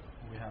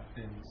 we have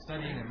been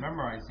studying and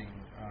memorizing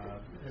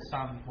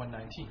Psalm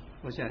 119.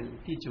 我想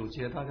第9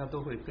节大家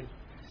都会背。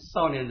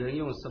少年人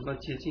用什么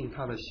接近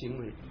他的行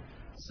为？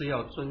是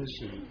要遵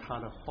循他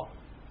的话。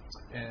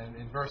And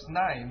in verse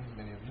 9,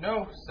 many of you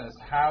know, says,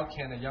 "How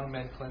can a young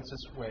man cleanse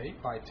his way?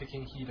 By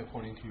taking heed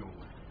according to your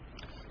word."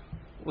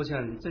 我想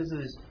这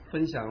次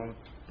分享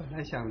本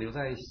来想留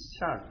在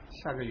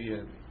下个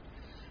月。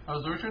I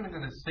was originally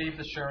going to save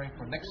the sharing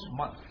for next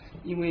month.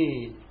 因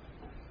为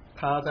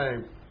他在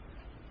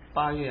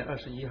8月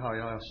21号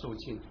要受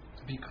浸。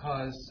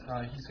Because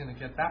he's going to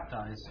get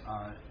baptized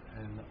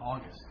in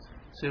August.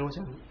 所以我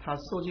想他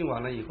受浸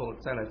完了以后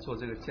再来做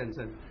这个见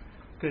证，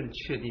更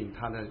确定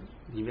他的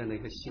里面的一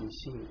个信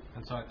心。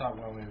And so I thought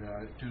when we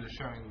do the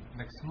sharing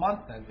next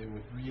month, then it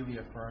would really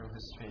affirm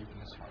his faith in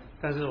his heart.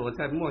 但是我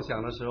在默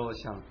想的时候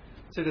想，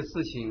这个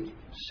事情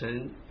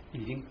神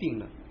已经定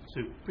了，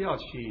所以不要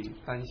去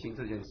担心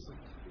这件事。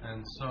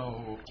And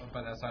so,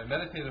 but as I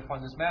meditated upon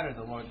this matter,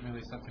 the Lord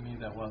really said to me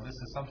that, well, this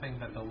is something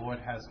that the Lord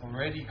has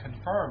already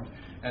confirmed,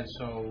 and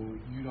so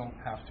you don't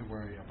have to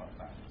worry about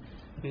that.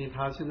 因为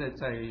他现在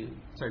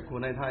在国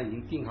内，他已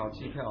经订好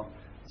机票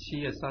，7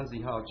月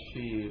31号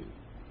去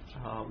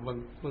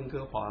温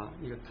哥华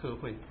一个特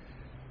会，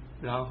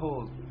然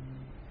后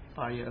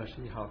8月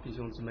21号弟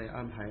兄姊妹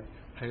安排，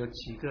还有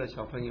几个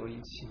小朋友一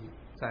起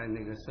在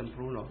那个圣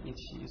布鲁诺一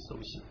起受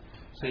洗，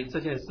所以这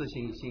件事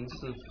情已经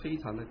是非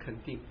常的肯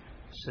定，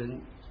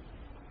神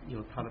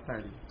有他的带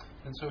领。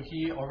And so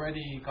he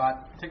already got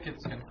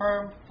tickets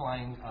confirmed,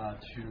 flying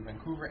to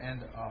Vancouver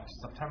end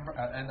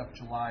of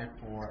July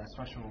for a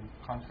special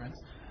conference,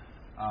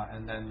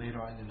 and then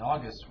later on in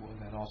August we'll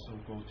then also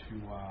go to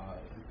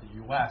the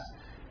U.S.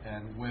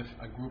 and with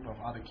a group of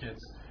other kids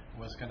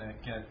was going to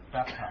get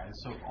baptized.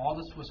 So all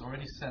this was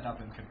already set up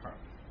and confirmed.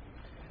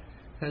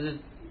 但是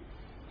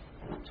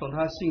从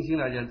他信心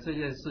来讲，这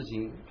件事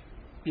情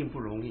并不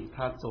容易，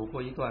他走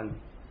过一段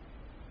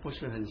不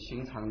是很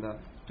寻常的，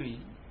对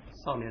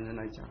少年人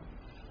来讲。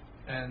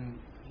And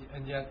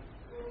yet,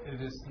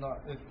 it is not.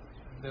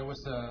 There was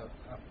a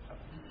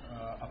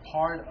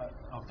part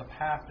of the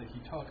path that he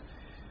took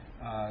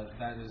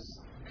that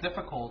is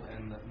difficult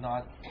and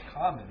not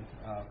common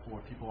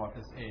for people of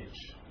his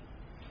age.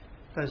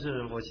 但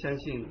是我相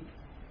信，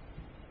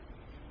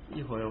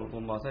一会儿我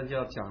马上就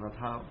要讲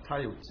了，他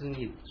有经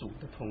历主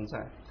的同在。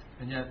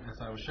And yet,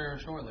 as I will share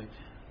shortly,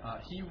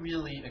 he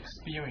really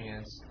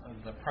experienced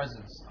the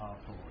presence of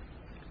the Lord.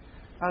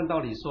 按道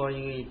理说，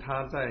因为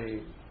他在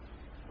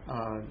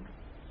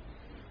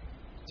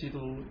基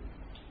督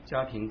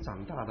家庭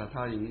长大的，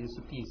他已经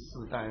是第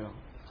4代了。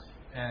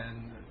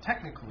And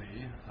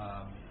technically,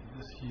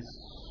 he's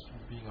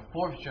being a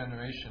 4th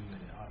generation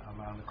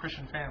among the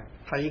Christian family.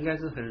 他应该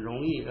是很容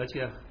易，而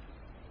且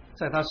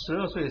在他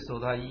12岁的时候，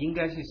他应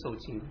该去受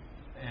浸。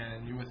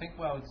And you would think,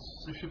 well,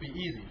 it should be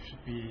easy, it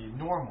should be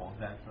normal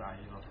that by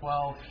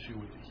 12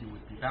 he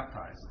would be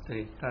baptized.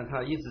 对，但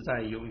他一直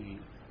在犹豫。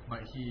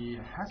But he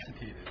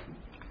hesitated.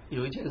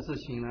 有一件事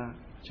情呢，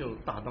就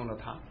打动了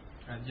他。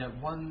And yet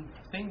one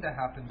thing that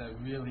happened that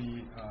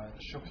really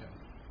shook him.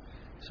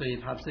 所以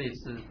他这一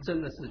次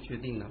真的是决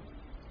定了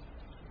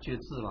决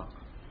志了。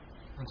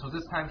And so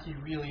this time he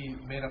really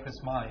made up his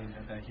mind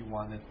that he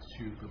wanted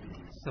to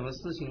believe. 什么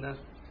事情呢？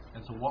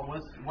 And so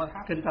what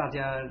happened? 跟大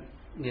家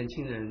年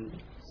轻人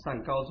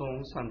上高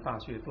中、上大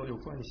学都有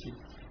关系。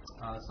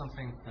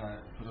Something that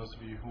for those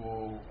of you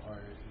who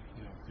are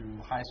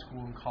through high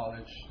school and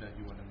college that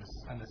you would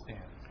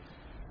understand.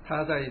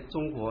 他在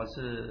中国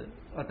是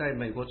在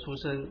美国出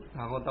生，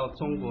然后到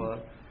中国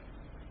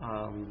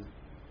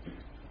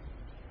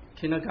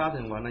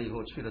kindergarten 完了以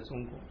后去了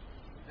中国。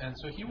And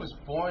so he was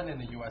born in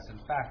the U.S. in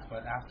fact,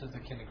 but after the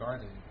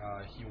kindergarten,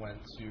 he went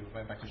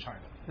back to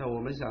China. 那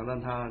我们想让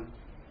他，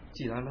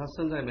既然他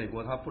生在美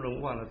国，他不能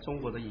忘了中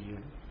国的语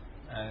言。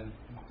And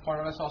part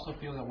of us also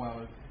feel that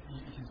well,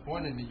 he's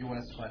born in the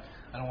U.S., but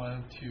I don't want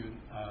him to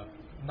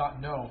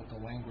not know the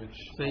language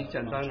所以 of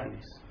简单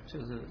Chinese.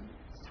 就是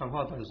长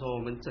话短说，我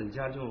们整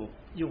家就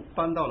又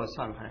搬到了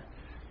上海，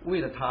为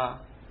了他，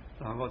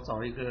然后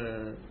找一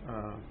个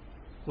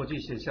国际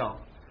学校，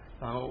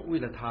然后为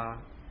了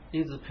他，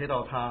一直陪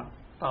到他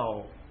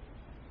到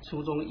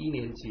初中1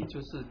年级，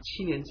就是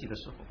7年级的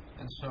时候。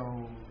And so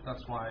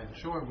that's why,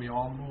 sure, we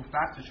all moved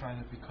back to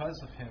China because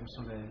of him,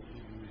 so that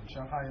in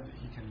Shanghai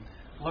he can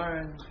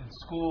learn in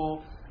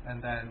school,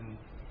 and then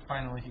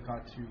finally he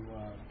got to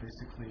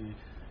basically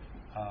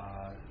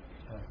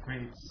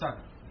grade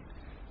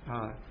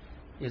 7.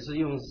 也是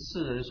用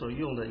世人所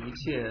用的一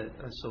切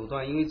手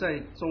段，因为在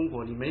中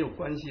国你没有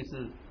关系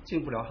是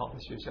进不了好的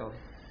学校的。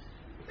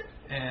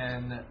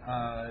And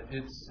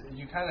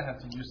you kind of have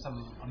to use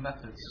some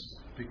methods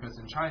because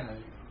in China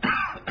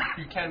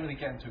you can't really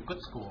get into a good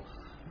school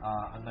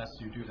unless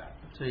you do that.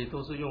 所以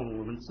都是用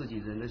我们自己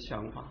人的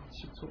想法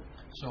去做。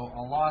 So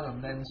a lot of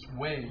men's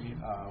way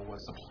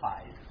was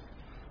applied.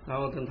 然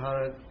后等他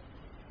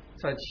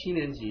在7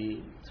年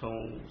级从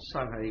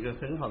上海一个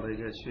很好的一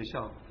个学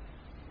校，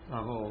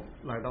然后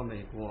来到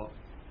美国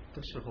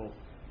的时候，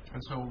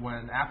 And so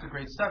when after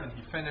grade 7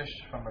 he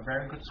finished from a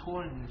very good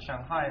school in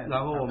Shanghai and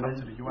然后我 come 们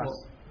to the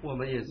U.S. 我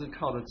们也是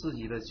靠着自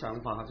己的想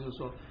法，就是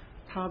说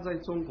他在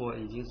中国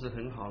已经是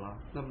很好了，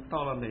那么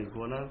到了美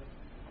国呢，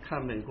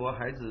看美国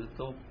孩子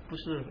都不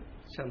是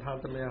像他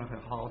这么样很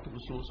好好读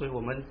书，所以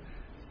我们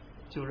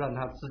就让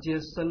他直接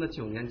升了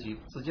9年级，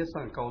直接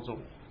上高中。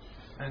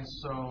 And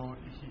so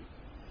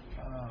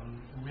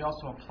we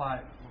also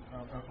applied,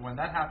 when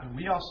that happened,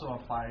 we also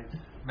applied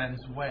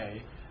men's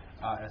way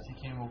as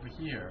he came over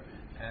here.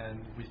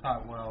 And we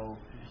thought, well,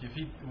 if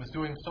he was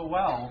doing so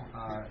well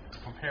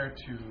compared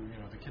to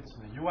the kids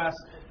in the U.S.,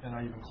 they're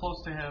not even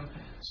close to him,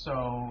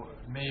 so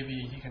maybe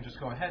he can just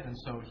go ahead. And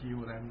so he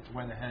then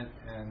went ahead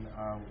and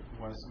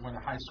went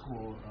to high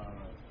school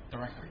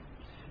directly.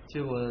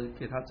 结果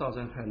给他造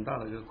成很大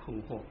的一个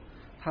困惑，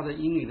他的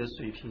英语的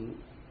水平，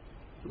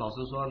老师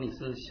说你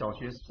是小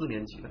学4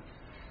年级的。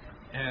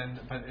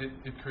 But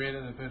it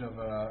created a bit of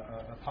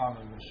a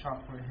problem, a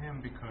shock for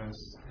him,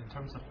 because in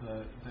terms of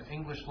the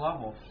English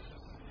level,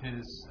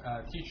 his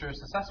teacher's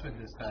assessment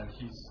is that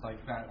he's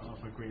like that of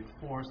a grade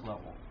 4's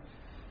level.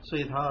 所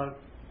以他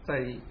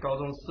在高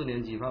中4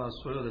年级，他的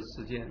所有的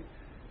时间，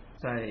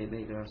在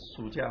那个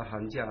暑假、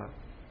寒假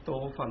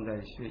都放在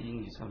学英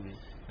语上面。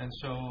 And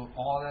so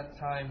all that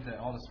time,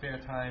 all the spare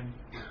time,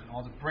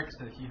 all the breaks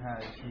that he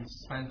had, he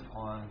spent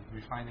on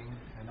refining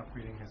and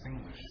upgrading his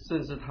English.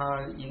 甚至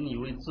他引以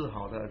为自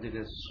豪的这个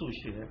数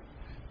学，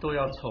都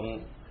要从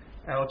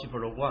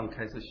Algebra 1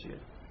开始学。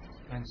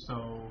 And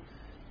so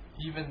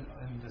even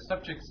in the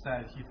subjects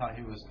that he thought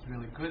he was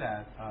really good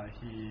at,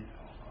 he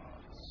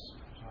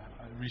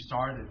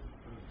restarted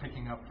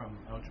picking up from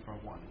Algebra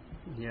 1.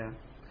 Yeah.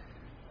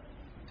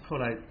 后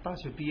来大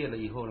学毕业了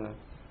以后呢，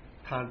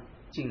他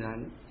竟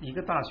然一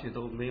个大学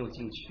都没有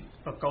进去，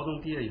高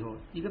中毕业以后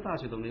一个大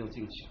学都没有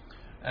进去。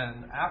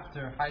 And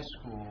after high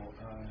school,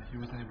 he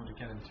wasn't able to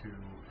get into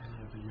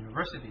any of the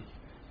university.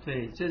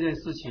 对这件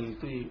事情，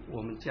对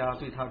我们家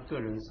对他个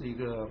人是一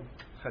个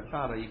很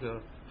大的一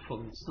个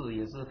讽刺，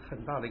也是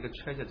很大的一个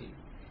tragedy。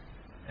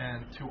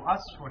 And to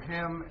us, for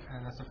him,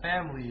 and as a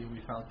family, we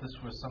felt this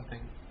was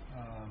something.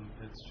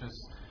 It's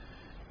just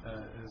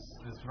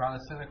is rather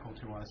cynical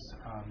to us,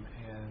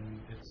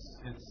 and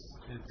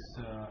it's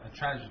a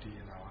tragedy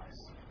in our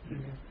lives.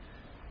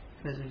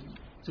 但是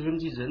根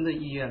据人的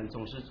意愿，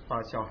总是把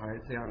小孩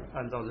这样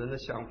按照人的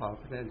想法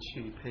这样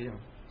去培养。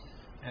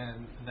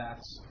 And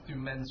that's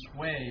through men's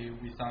way.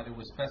 We thought it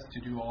was best to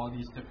do all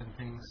these different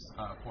things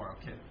for our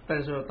kid.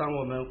 但是当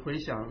我们回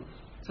想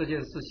这件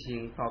事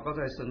情，祷告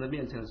在神的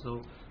面前的时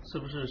候，是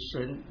不是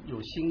神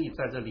有心意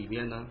在这里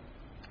面呢？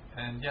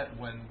 And yet,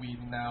 when we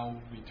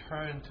now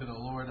return to the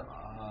Lord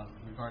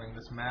regarding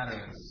this matter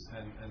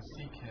and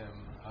seek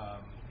Him,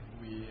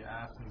 we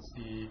ask and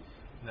see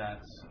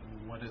that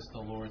what is the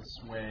Lord's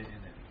way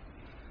in it.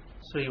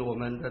 所以我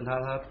们等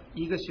他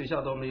一个学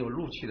校都没有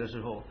录取的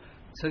时候，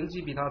成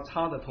绩比他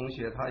差的同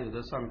学，他有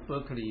的上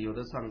Berkeley， 有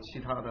的上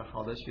其他的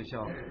好的学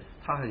校，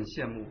他很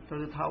羡慕，但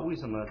是他为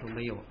什么都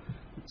没有？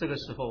这个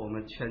时候我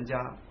们全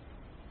家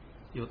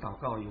有祷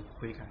告，有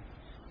悔改。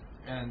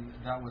 And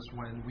that was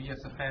when we as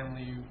a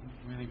family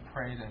really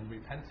prayed and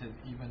repented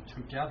even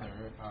together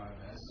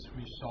as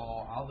we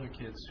saw other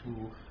kids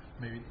who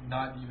maybe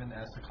not even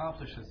as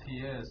accomplished as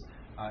he is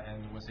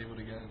and was able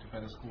to get into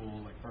better school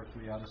like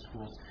Berkeley, other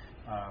schools,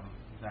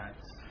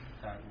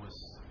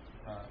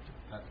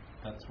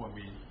 that's what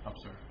we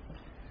observed.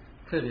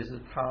 特别是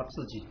他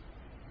自己，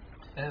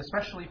 And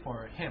especially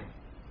for him.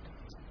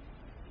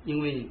 因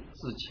为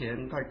之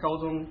前在高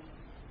中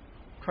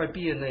快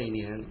毕业那一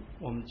年，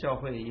我们教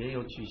会也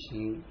有举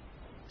行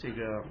这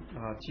个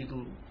基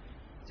督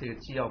这个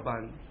基要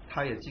班，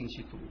他也进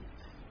去读。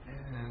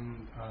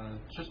 And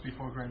just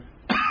before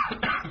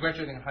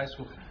graduating high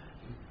school,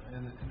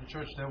 in the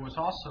church there was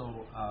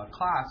also a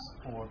class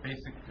for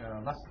basic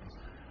lessons,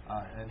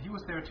 and he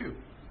was there too.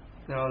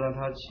 然后让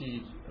他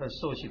去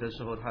受洗的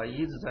时候，他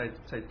一直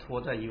在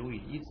拖，在犹豫，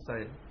一直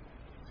在。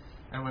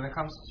 And when it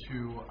comes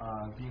to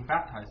being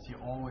baptized, he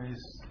always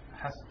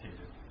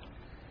hesitated.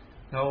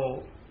 然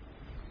后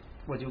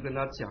我就跟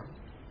他讲，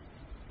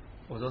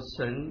我说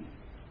神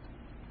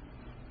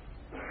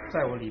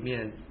在我里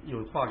面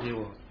有话给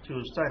我，就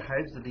是在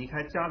孩子离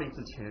开家里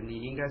之前，你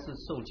应该是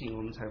受尽，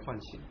我们才唤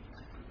醒。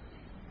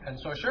 And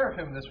so I shared with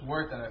him this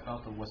word that I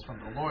felt was from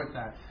the Lord,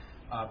 that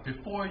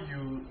before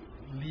you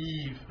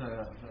leave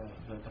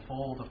the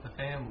fold of the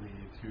family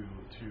to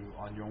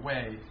on your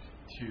way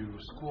to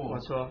school, 我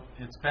说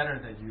it's better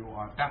that you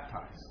are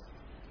baptized.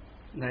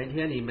 哪一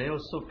天你没有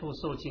不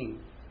受尽，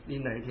你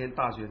哪一天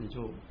大学你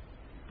就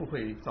不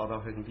会找到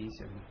很明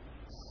显的。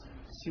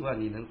希望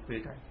你能悔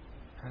改。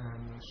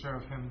 And share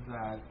with him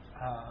that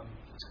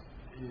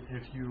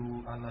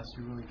unless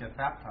you really get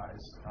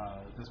baptized,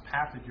 this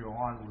path that you're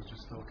on will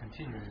just still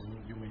continue,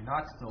 and you may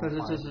not still 但是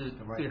find 这是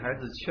the right 对孩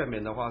子劝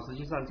勉的话，实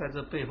际上在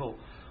这背后，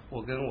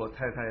我跟我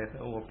太太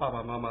和我爸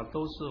爸妈妈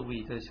都是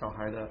为这小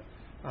孩的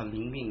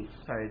灵命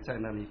在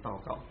那里祷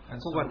告， And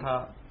不管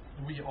他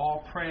we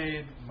all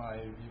prayed,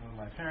 my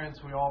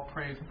parents, we all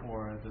prayed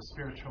for the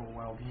spiritual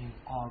well-being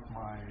of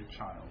my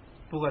child.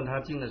 不管他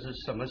进的是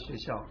什么学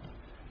校，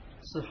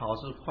是好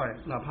是坏，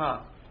哪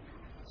怕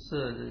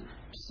是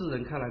世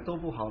人看来都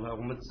不好的，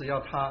我们只要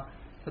他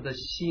的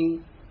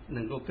心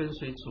能够跟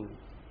随主，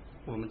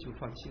我们就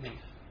放心了。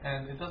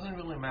 And it doesn't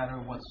really matter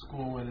what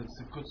school, whether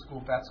it's a good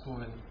school, bad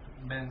school, in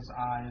men's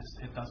eyes,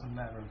 it doesn't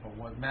matter. But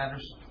what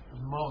matters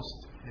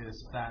most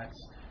is that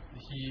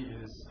he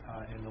is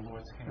in the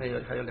Lord's 还 kingdom.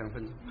 有2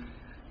分钟。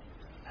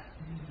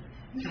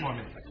 2 more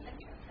minutes.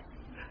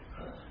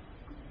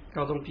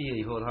 高中毕业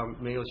以后，他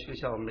没有学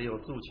校，没有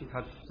录取，他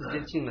直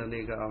接进了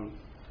那个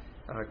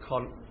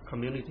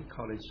community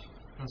college。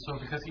 And so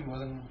because he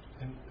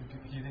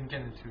didn't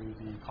get into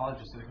the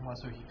colleges that he wanted,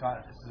 so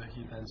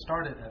he then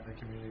started at the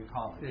community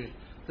college. 对，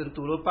等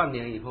读了半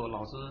年以后，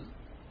老师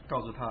告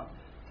诉他，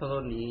他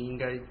说你应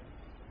该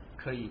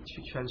可以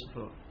去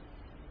transfer。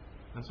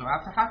 And so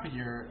after half a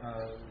year,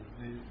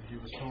 he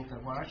was told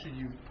that, well, actually,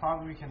 you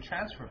probably can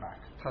transfer back.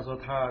 他说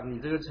你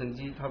这个成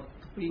绩，他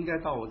不应该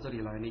到我这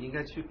里来，你应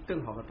该去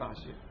更好的大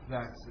学。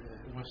 That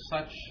with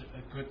such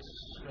good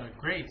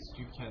grades,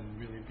 you can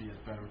really be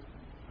at better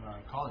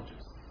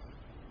colleges.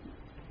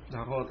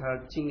 然后他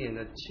今年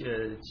的5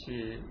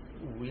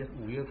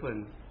月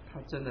份，他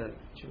真的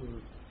就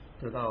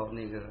得到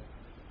那个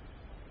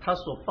他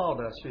所报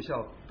的学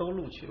校都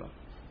录取了。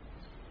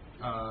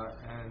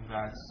 And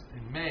that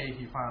in May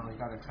he finally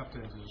got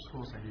accepted into the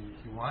schools that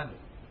he wanted.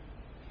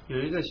 有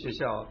一个学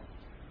校，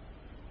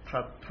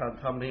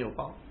他没有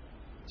报，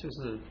就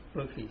是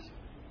Berkeley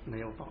没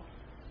有报。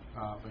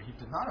 But he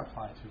did not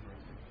apply to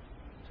Berkeley.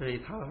 所以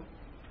他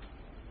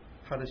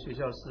的学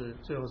校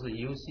最后是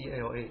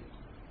UCLA。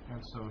 And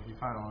so he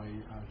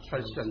finally 他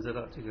chose 选择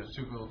了这个。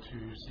 to go to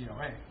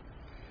CLA.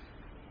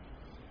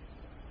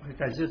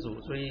 感谢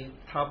主，所以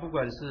他不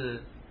管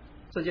是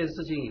这件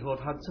事情以后，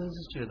他真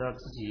是觉得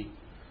自己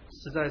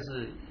实在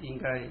是应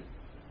该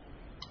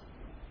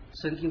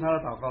神听他的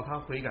祷告，他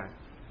悔改，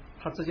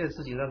他这件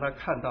事情让他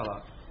看到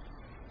了。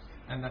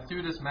 And that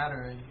through this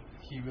matter,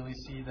 he really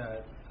see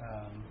that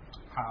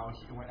how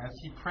as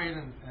he prayed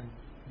and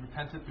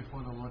repented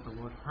before the Lord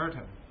heard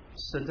him.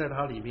 神在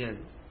他里面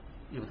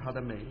有他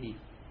的美意，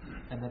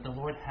 And that the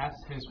Lord has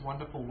His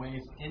wonderful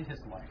ways in his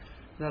life.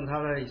 让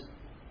他在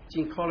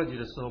进 college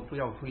的时候不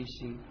要灰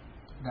心。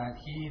 That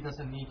he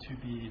doesn't need to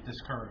be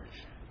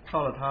discouraged.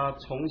 靠了他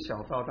从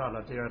小到大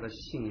的这样的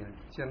信仰，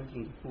坚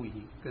定不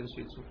移跟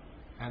随主。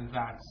 And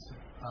that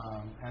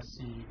as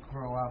he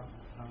grow up,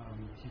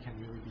 he can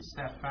really be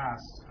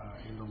steadfast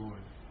in the Lord.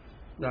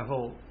 然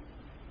后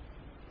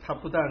他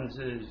不但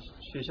是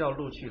学校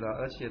录取了，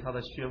而且他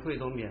的学费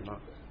都免了。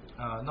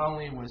 Not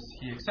only was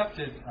he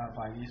accepted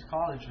by these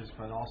colleges,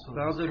 but also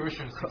然后 his 这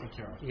tuition is taken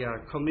care of.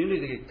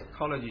 community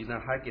college 呢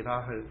还给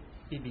他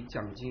一笔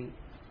奖金。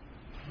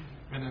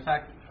 And in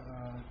fact,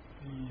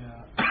 the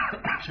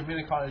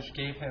community college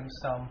gave him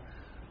some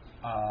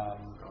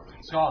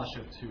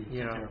scholarship to take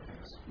care of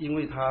things. 因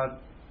为他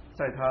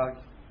在他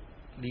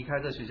离开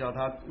这学校，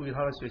他为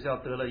他的学校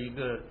得了一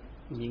个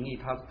名义，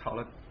他考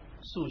了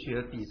数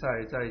学比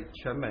赛，在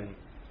全美，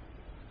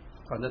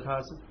反正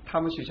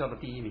他们学校的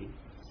第1名。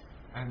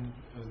 And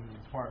in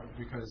part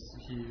because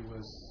he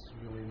was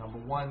really number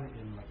 1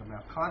 in like a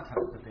math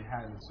contest that they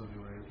had, and so they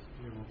were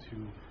able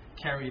to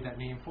carry that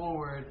name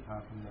forward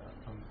from the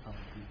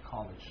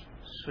college.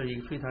 所以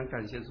非常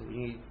感谢主，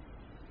因为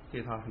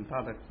给他很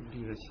大的鼓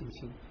励和信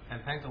心。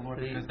 And thank the Lord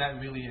because that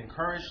really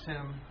encouraged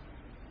him.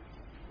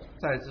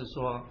 再次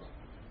说，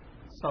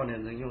少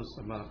年人用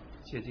什么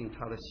接近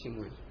他的行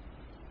为？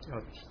要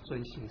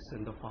遵行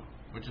神的话。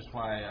 Which is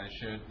why I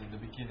shared in the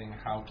beginning,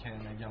 how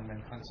can a young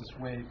man cleanse his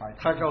way by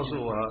他 taking 告诉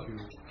heed 我 to，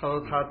 他说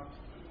他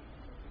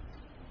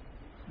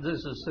认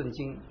识圣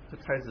经的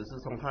开始是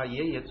从他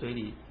爷爷嘴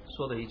里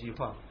说的一句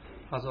话，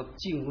他说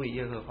敬畏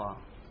耶和华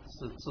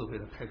是智慧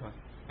的开端。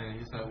 And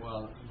he said,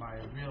 well,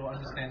 my real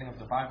understanding of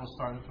the Bible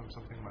started from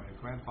something my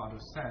grandfather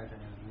said,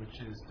 and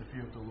which is the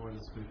fear of the Lord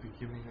is the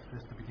beginning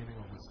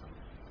of wisdom.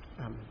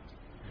 阿门。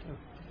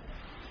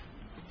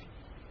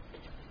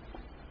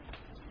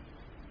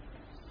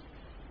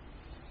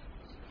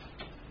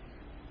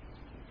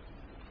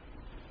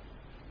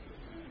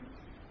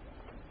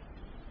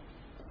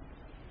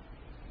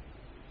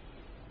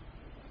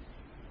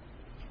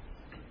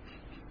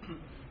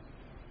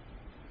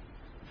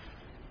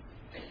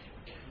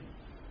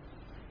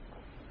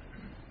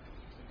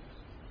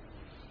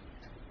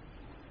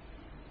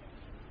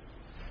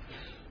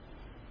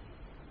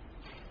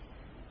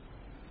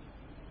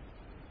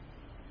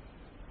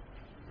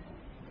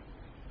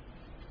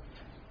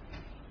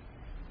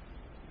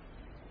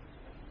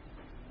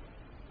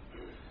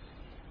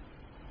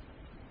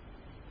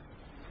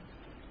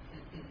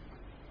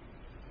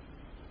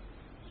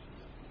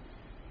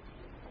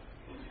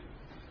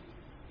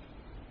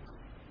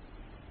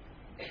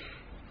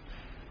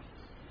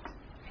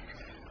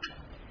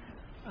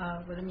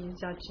我的名字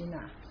叫吉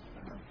娜。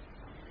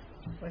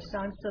我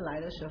上次来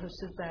的时候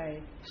是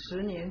在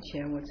10年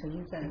前，我曾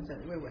经在这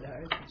里为我的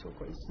儿子做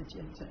过一次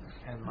见证。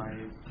And my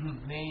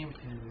name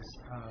is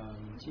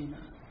Gina.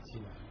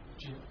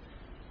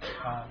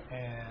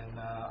 And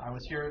I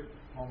was here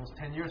almost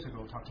 10 years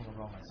ago talking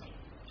about my son.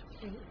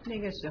 那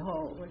个时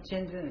候我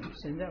见证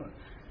神在我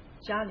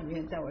家里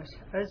面，在我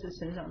儿子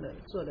身上的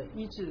做的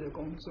医治的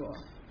工作。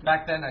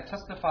Back then, I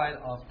testified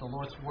of the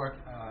Lord's work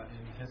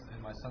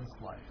in my son's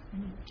life.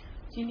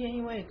 今天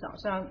因为早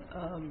上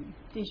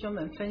弟兄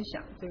们分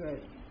享这个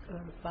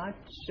把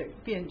水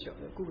变酒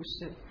的故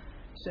事，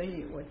所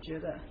以我觉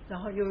得，然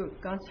后又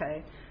刚才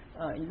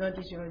一段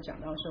弟兄有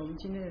讲到说，我们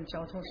今天的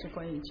交通是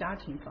关于家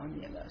庭方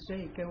面的，所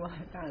以给我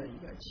很大的一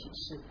个启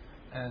示。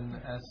And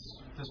as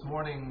this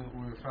morning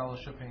we were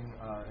fellowshipping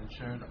and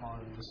shared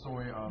on the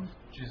story of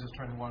Jesus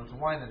turning water to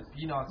wine, as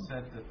Enoch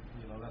said that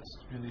let's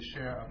really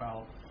share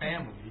about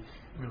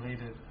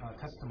family-related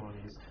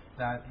testimonies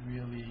that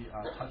really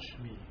touched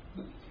me.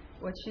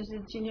 我其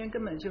实今天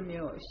根本就没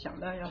有想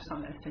到要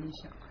上来分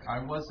享。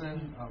I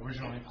wasn't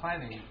originally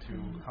planning to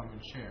come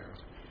and share.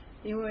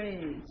 因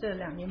为这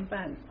2年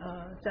半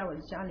在我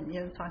的家里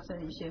面发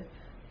生一些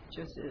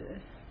就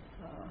是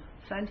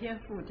翻天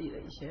覆地的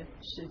一些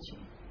事情。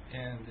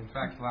And in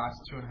fact, the last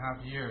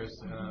 2.5 years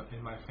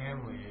in my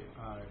family,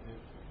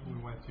 we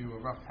went through a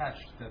rough patch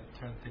that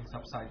turned things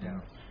upside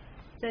down.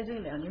 在这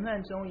个2年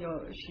半中，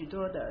有许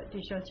多的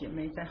弟兄姐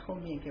妹在后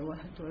面给我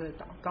很多的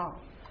祷告，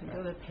很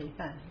多的陪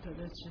伴，很多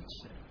的支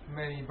持。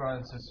Many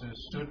brothers and sisters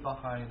stood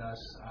behind us,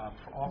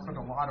 offered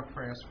a lot of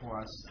prayers for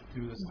us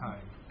through this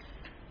time.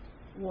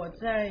 我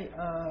在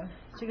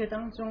这个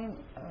当中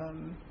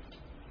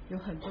有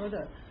很多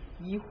的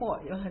疑惑，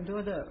有很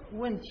多的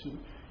问题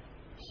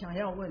想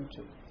要问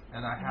主。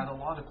And I had a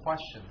lot of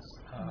questions.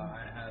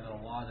 I had a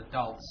lot of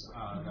doubts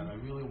that I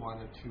really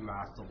wanted to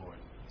ask the Lord.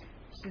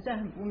 实在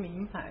很不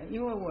明白，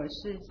因为我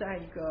是在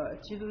一个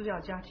基督教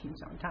家庭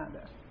长大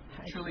的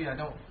孩子。Truly, I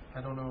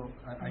don't know.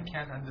 I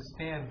can't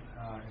understand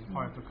in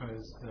part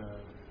because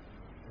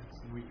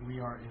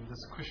we are in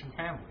this Christian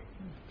family.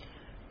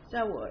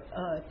 在我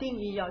定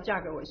义要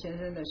嫁给我先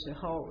生的时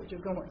候，我就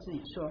跟我自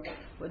己说，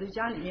我的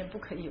家里面不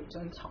可以有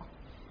争吵。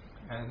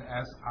And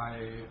as I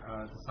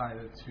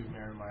decided to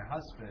marry my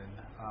husband,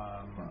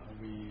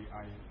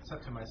 I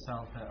said to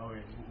myself that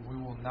we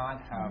will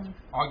not have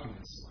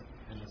arguments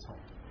in this home.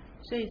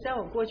 所以在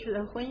我过去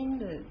的婚姻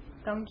的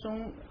当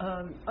中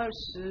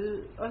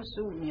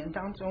，25年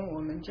当中，我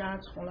们家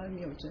从来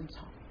没有争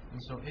吵。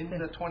And so in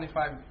the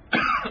 25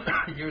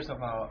 years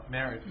of our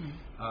marriage,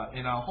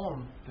 in our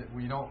home,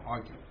 we don't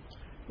argue.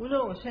 无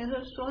论我先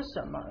生说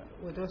什么，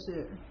我都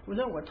是无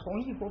论我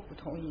同意或不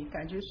同意，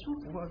感觉舒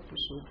服或不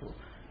舒服，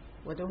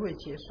我都会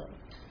接受。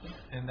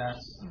And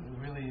that's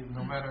really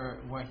no matter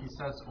what he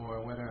says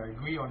or whether I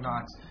agree or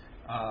not,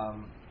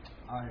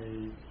 I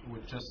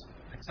would just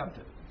accept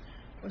it.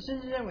 我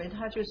甚至认为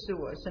他就是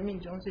我生命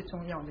中最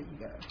重要的一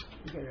个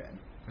人。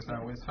Because I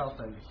always felt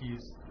that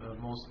he's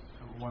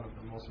one of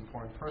the most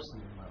important person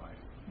in my life.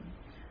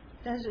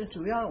 但是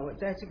主要我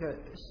在这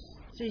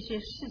些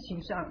事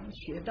情上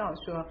学到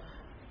说，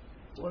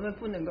我们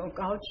不能够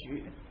高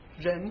举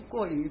人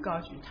过于高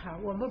举他，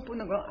我们不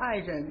能够爱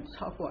人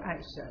超过爱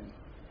神。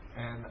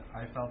And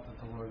I felt that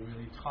the Lord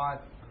really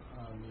taught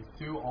me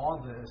through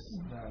all this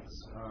that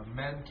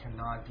men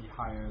cannot be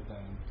higher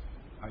than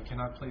I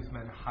cannot place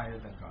men higher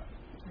than God.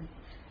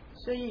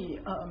 所以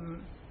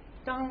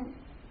当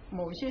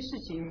某些事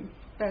情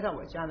发生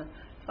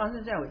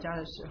在我家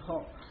的时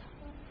候，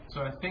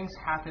 So if things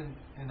happen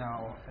in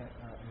our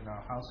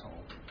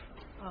household,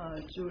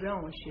 主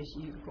让我学习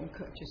一个功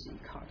课，就是依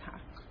靠他。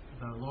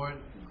The Lord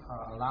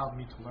allowed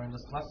me to learn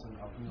this lesson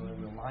of really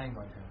relying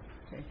on Him.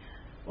 对，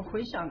我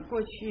回想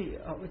过去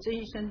我这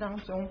一生当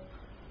中，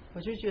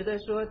我就觉得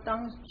说，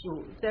当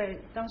主在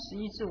当时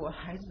医治我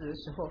孩子的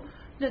时候，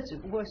那只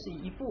不过是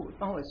一步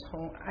帮我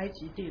从埃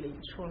及地领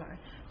出来，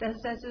但是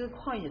在这个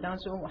旷野当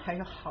中，我还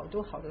有好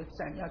多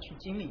站要去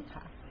经历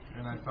它。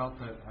And I felt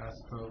that as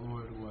the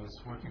Lord was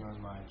working on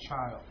my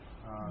child,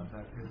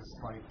 that it's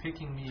like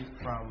taking me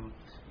from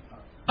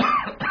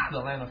the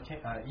land of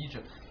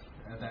Egypt,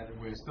 that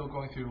we're still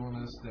going through the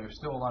wilderness. There's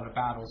still a lot of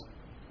battles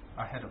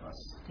ahead of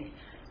us. 对，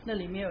那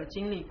里面有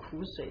经历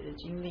苦水的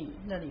经历，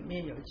那里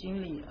面有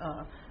经历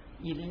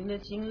以灵的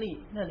经历，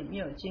那里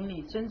面有经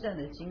历征战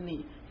的经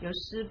历，有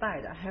失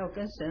败的，还有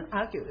跟神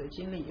argue 的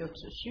经历，有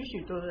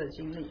许多的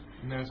经历。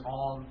And there's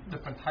all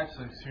different types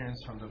of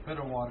experience, from the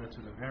bitter water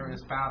to the various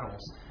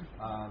battles.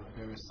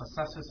 There is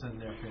successes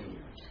and there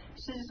failures.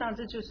 事实上，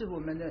这就是我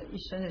们的一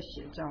生的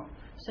写照。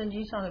圣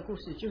经上的故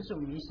事就是我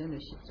们一生的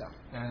写照。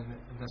And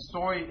the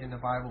story in the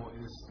Bible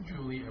is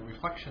truly a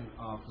reflection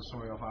of the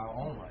story of our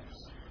own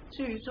lives.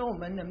 至于说我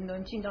们能不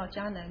能进到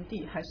迦南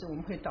地，还是我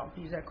们会倒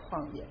闭在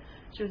旷野，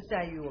就是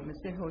在于我们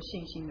最后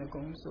信心的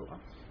工作。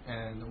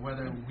And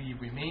whether we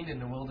remain in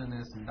the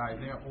wilderness and die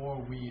there, or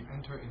we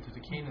enter into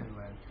the Canaan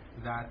land,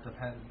 that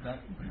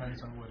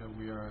depends on whether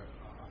we are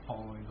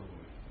following the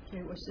Lord.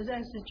 对，我实在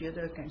是觉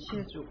得感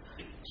谢主，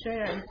虽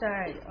然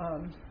在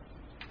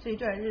这一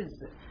段日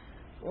子，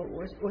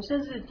我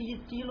甚至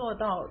低落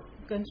到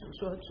跟主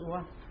说，主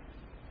啊，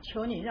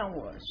求你让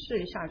我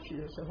睡下去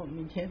的时候，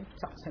明天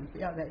早晨不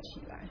要再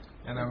起来。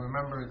And I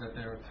remember that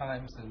there were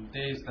times and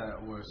days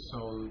that were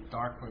so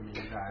dark for me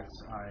that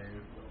I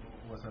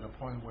was at a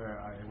point where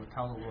I would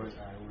tell the Lord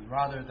I would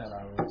rather that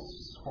I would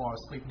fall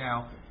asleep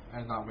now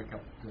and not wake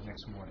up the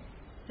next morning.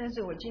 但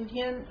是我今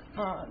天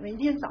每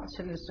天早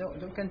晨的时候，我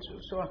都跟主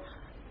说，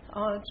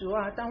主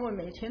啊，当我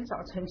每天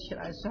早晨起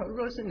来的时候，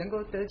若是能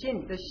够得见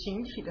你的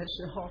形体的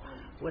时候，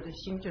我的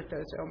心就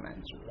得着满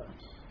足了。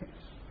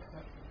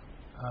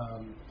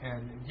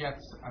And yet,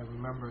 I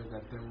remember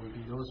that there would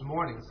be those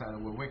mornings that I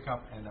would wake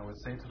up and I would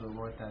say to the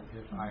Lord that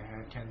if I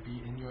can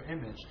be in your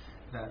image,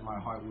 that my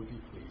heart would be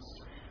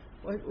pleased.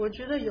 我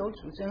觉得有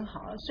主真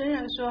好，虽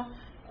然说，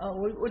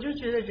我就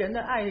觉得人的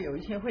爱有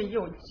一天会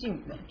用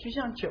尽的，就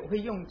像酒会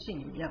用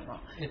尽一样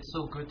啊。It's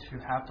so good to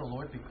have the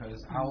Lord because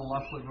our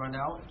love would run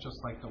out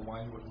just like the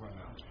wine would run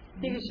out.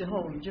 那个时候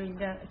我们就应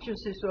该就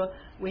是说，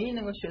唯一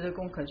能够学的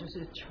功课就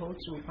是求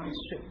主把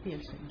水变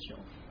成酒。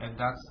And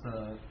that's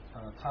the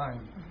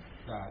time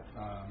that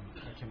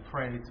I can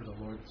pray to the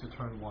Lord to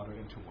turn water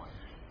into wine.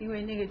 因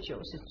为那个酒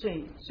是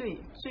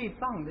最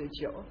棒的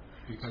酒，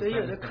 Because 所以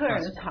有 that 的 is the 客人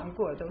best 尝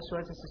过都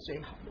说这是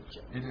最好的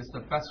酒。 It is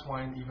the best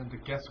wine. Even the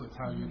guests would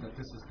tell you that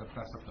this is the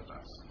best of the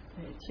best.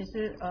 对，其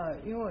实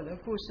因为我的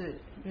故事，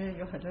因为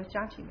有很多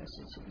家庭的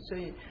事情，所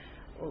以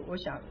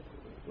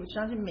我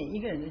相信每一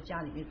个人的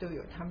家里面都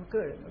有他们个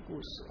人的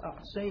故事啊，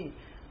所以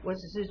我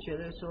只是觉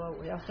得说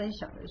我要分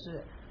享的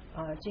是，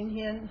今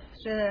天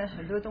虽然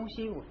很多东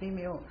西我并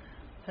没有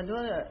很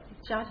多的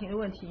家庭的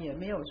问题也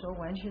没有说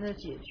完全的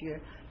解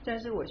决，但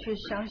是我却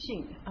相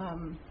信，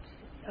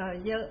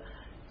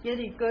耶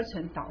利哥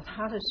城倒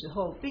塌的时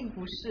候，并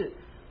不是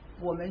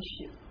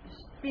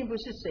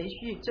谁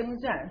去征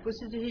战，不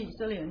是这些以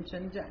色列人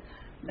征战，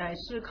乃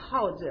是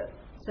靠着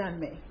赞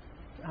美，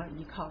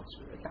依靠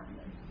主的大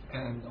能。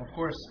And of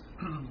course,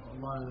 a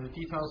lot of the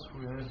details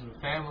for the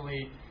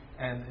family,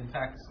 and in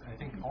fact, I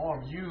think all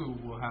of you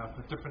will have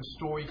a different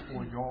story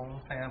for your own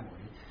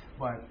family.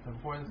 But the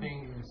important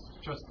thing is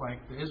just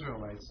like the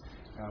Israelites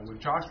with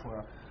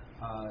Joshua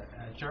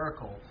at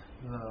Jericho,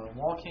 the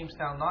wall came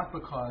down not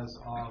because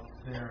of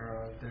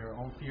their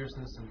own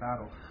fierceness in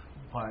battle,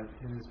 but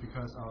it is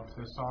because of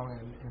their song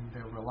and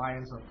their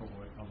reliance of the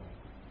Lord alone.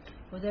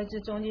 我在这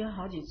中间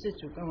好几次，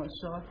主跟我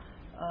说，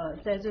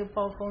在这个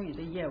暴风雨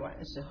的夜晚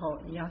的时候，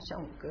你要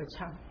向我歌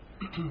唱。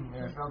And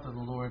I felt that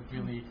the Lord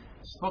really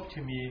spoke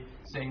to me,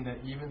 saying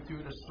that even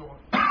through the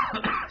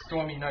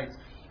stormy nights,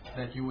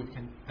 that you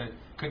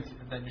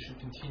should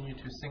continue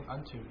to sing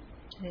unto me.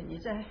 你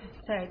在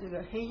这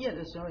个黑夜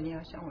的时候，你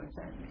要向我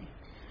赞美。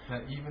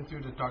That even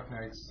through the dark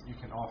nights, you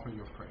can offer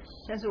your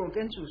praise. 但是我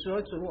跟主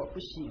说，主我不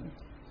行。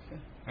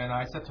And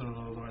I said to the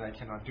Lord, I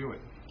cannot do it.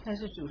 但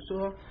是主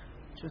说，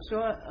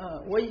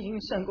我已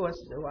经胜过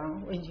死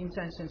亡，我已经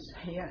战胜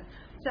黑暗，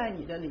在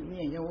你的里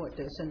面有我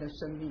得胜的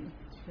生命。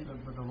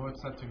But the Lord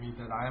said to me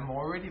that I am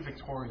already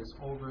victorious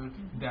over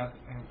death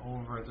and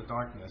over the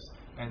darkness,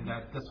 and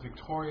that this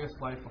victorious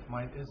life of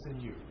mine is in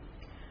you.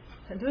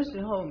 很多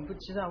时候我们不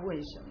知道为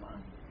什么，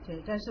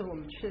对，但是我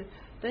们却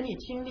等你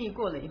经历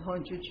过了以后，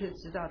你就却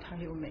知道它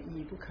有美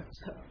意不可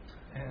测。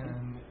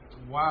And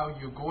while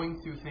you're going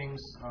through things,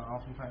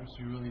 oftentimes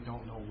you really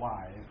don't know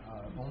why.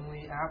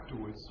 Only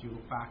afterwards you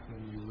look back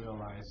and you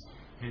realize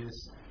His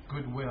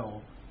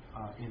goodwill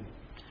in it.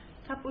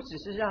 他不只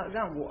是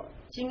让我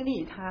经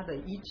历他的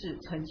医治，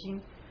曾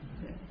经，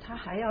他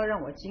还要让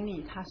我经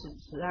历他是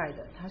慈爱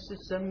的，他是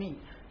生命，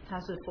他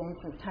是丰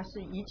富，他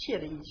是一切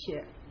的一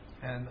切。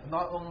And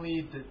not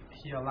only did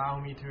He allow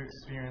me to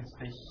experience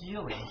the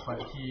healing, but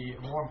He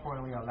more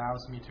importantly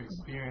allows me to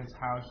experience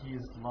how He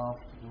is love,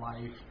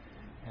 life,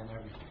 and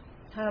everything.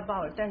 他要把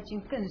我带进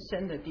更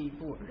深的地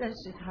步，认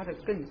识他的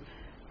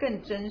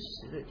更真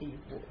实的地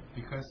步。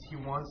Because He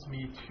wants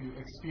me to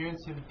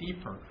experience Him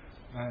deeper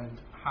and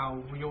how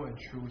real and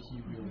true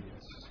He really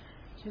is.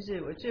 就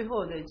是我最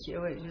后的结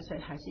尾，就是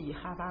还是以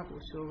哈巴谷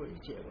说为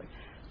结尾。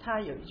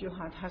他有一句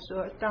话，他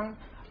说：当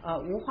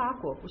无花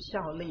果不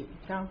效力，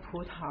当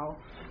葡萄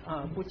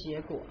不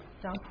结果，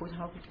当葡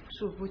萄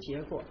树不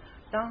结果，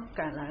当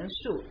橄榄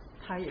树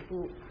它也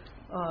不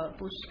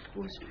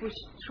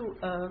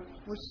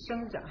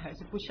生长还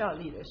是不效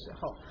力的时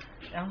候，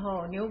然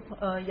后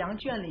羊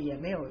圈里也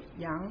没有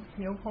羊，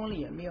牛棚里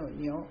也没有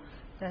牛，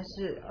但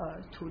是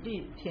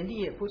田地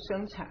也不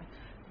生产，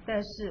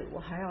但是我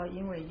还要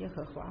因为耶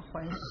和华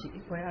欢喜，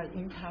我要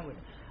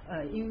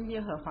因耶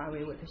和华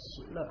为我的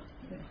喜乐。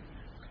对。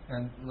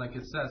And like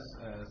it says,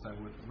 as I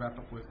would wrap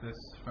up with this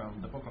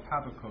from the book of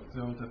Habakkuk,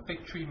 though the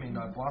fig tree may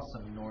not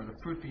blossom, nor the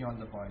fruit be on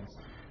the vines,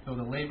 though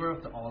the labor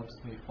of the olives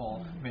may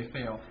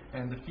fail,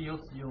 and the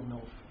fields yield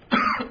no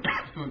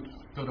food,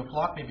 though the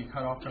flock may be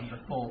cut off from the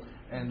fold,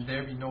 and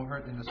there be no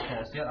herd in the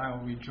stalls, yet I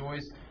will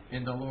rejoice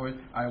in the Lord,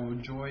 I will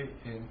joy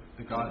in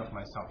the God of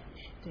my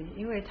salvation. 对，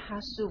因为他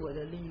是我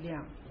的力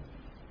量。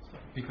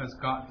Because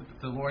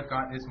the Lord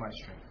God is my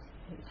strength.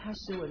 他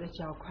使我的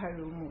脚快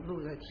如母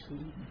鹿的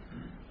蹄。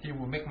He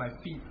will make my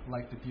feet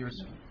like the deer's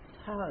feet.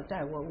 他要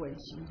带我稳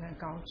行在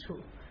高处。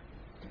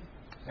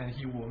And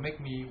He will make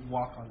me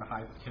walk on the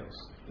high hills.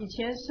 以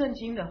前圣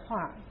经的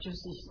话就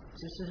是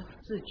只是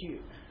字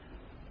句，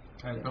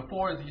 And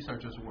before, these are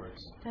just words.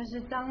 但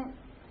是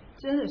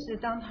真的是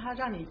当他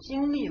让你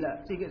经历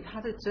了这个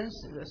他的真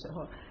实的时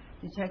候，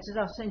你才知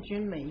道圣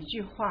经每一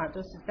句话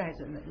都是带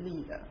着能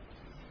力的。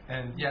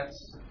And yet,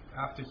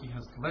 after He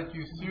has led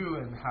you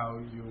through and how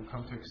you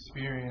come to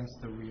experience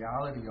the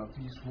reality of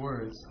these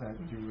words, that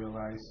you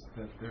realize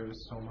that there is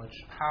so much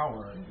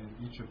power in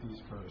each of these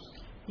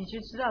verses. 你就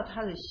知道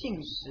他的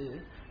信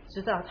实，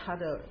知道他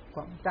的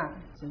广大，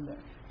真的。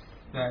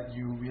That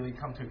you really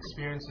come to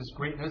experience His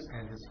greatness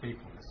and His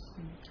faithfulness.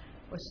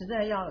 我实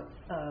在要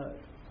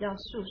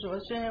诉说，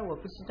虽然我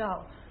不知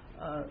道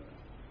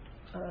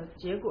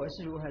结果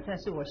是如何，但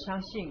是我相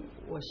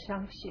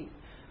信，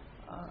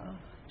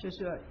就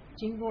是说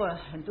经过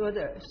很多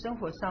的生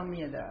活上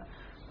面的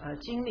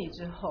经历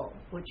之后，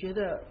我觉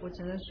得我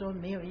只能说，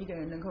没有一个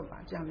人能够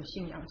把这样的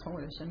信仰从我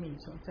的生命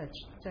中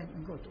再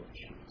能够夺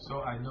去。So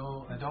I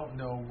don't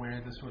know where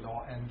this would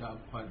all end up,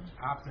 but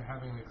after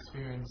having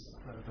experienced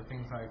the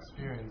things I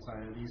experienced,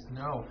 I at least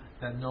know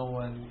that no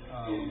one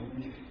will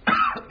be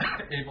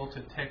able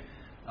to take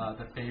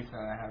the faith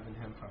that I have in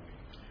Him from me.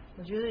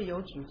 我觉得有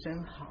主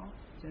真好，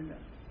真的。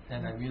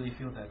And I really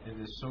feel that it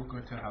is so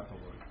good to have the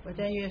Lord. 我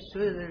但愿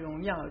所有的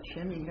荣耀、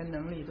权柄跟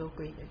能力都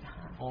归给他。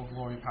All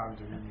glory, power, and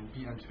dominion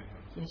be unto Him.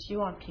 也希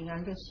望平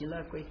安跟喜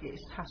乐归给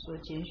他所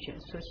拣选、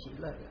所喜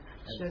乐的、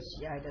所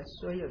喜爱的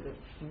所有的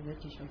你的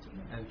弟兄姊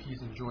妹。 And peace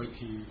and joy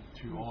be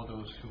to all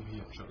those whom He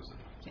has chosen.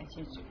 感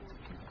谢主。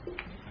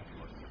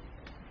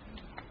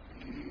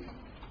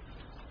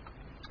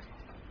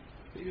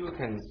 You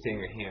can sing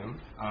a hymn.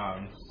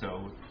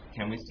 So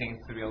can we sing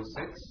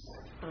 306?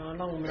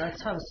 让我们来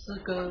唱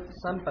诗歌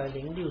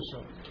306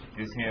首。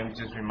 This hymn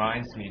just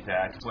reminds me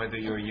that whether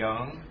you're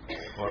young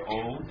or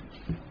old,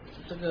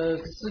 这个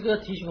诗歌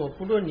提醒我，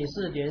不论你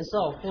是年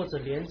少或者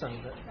年长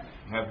的，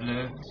 have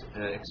lived,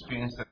 experienced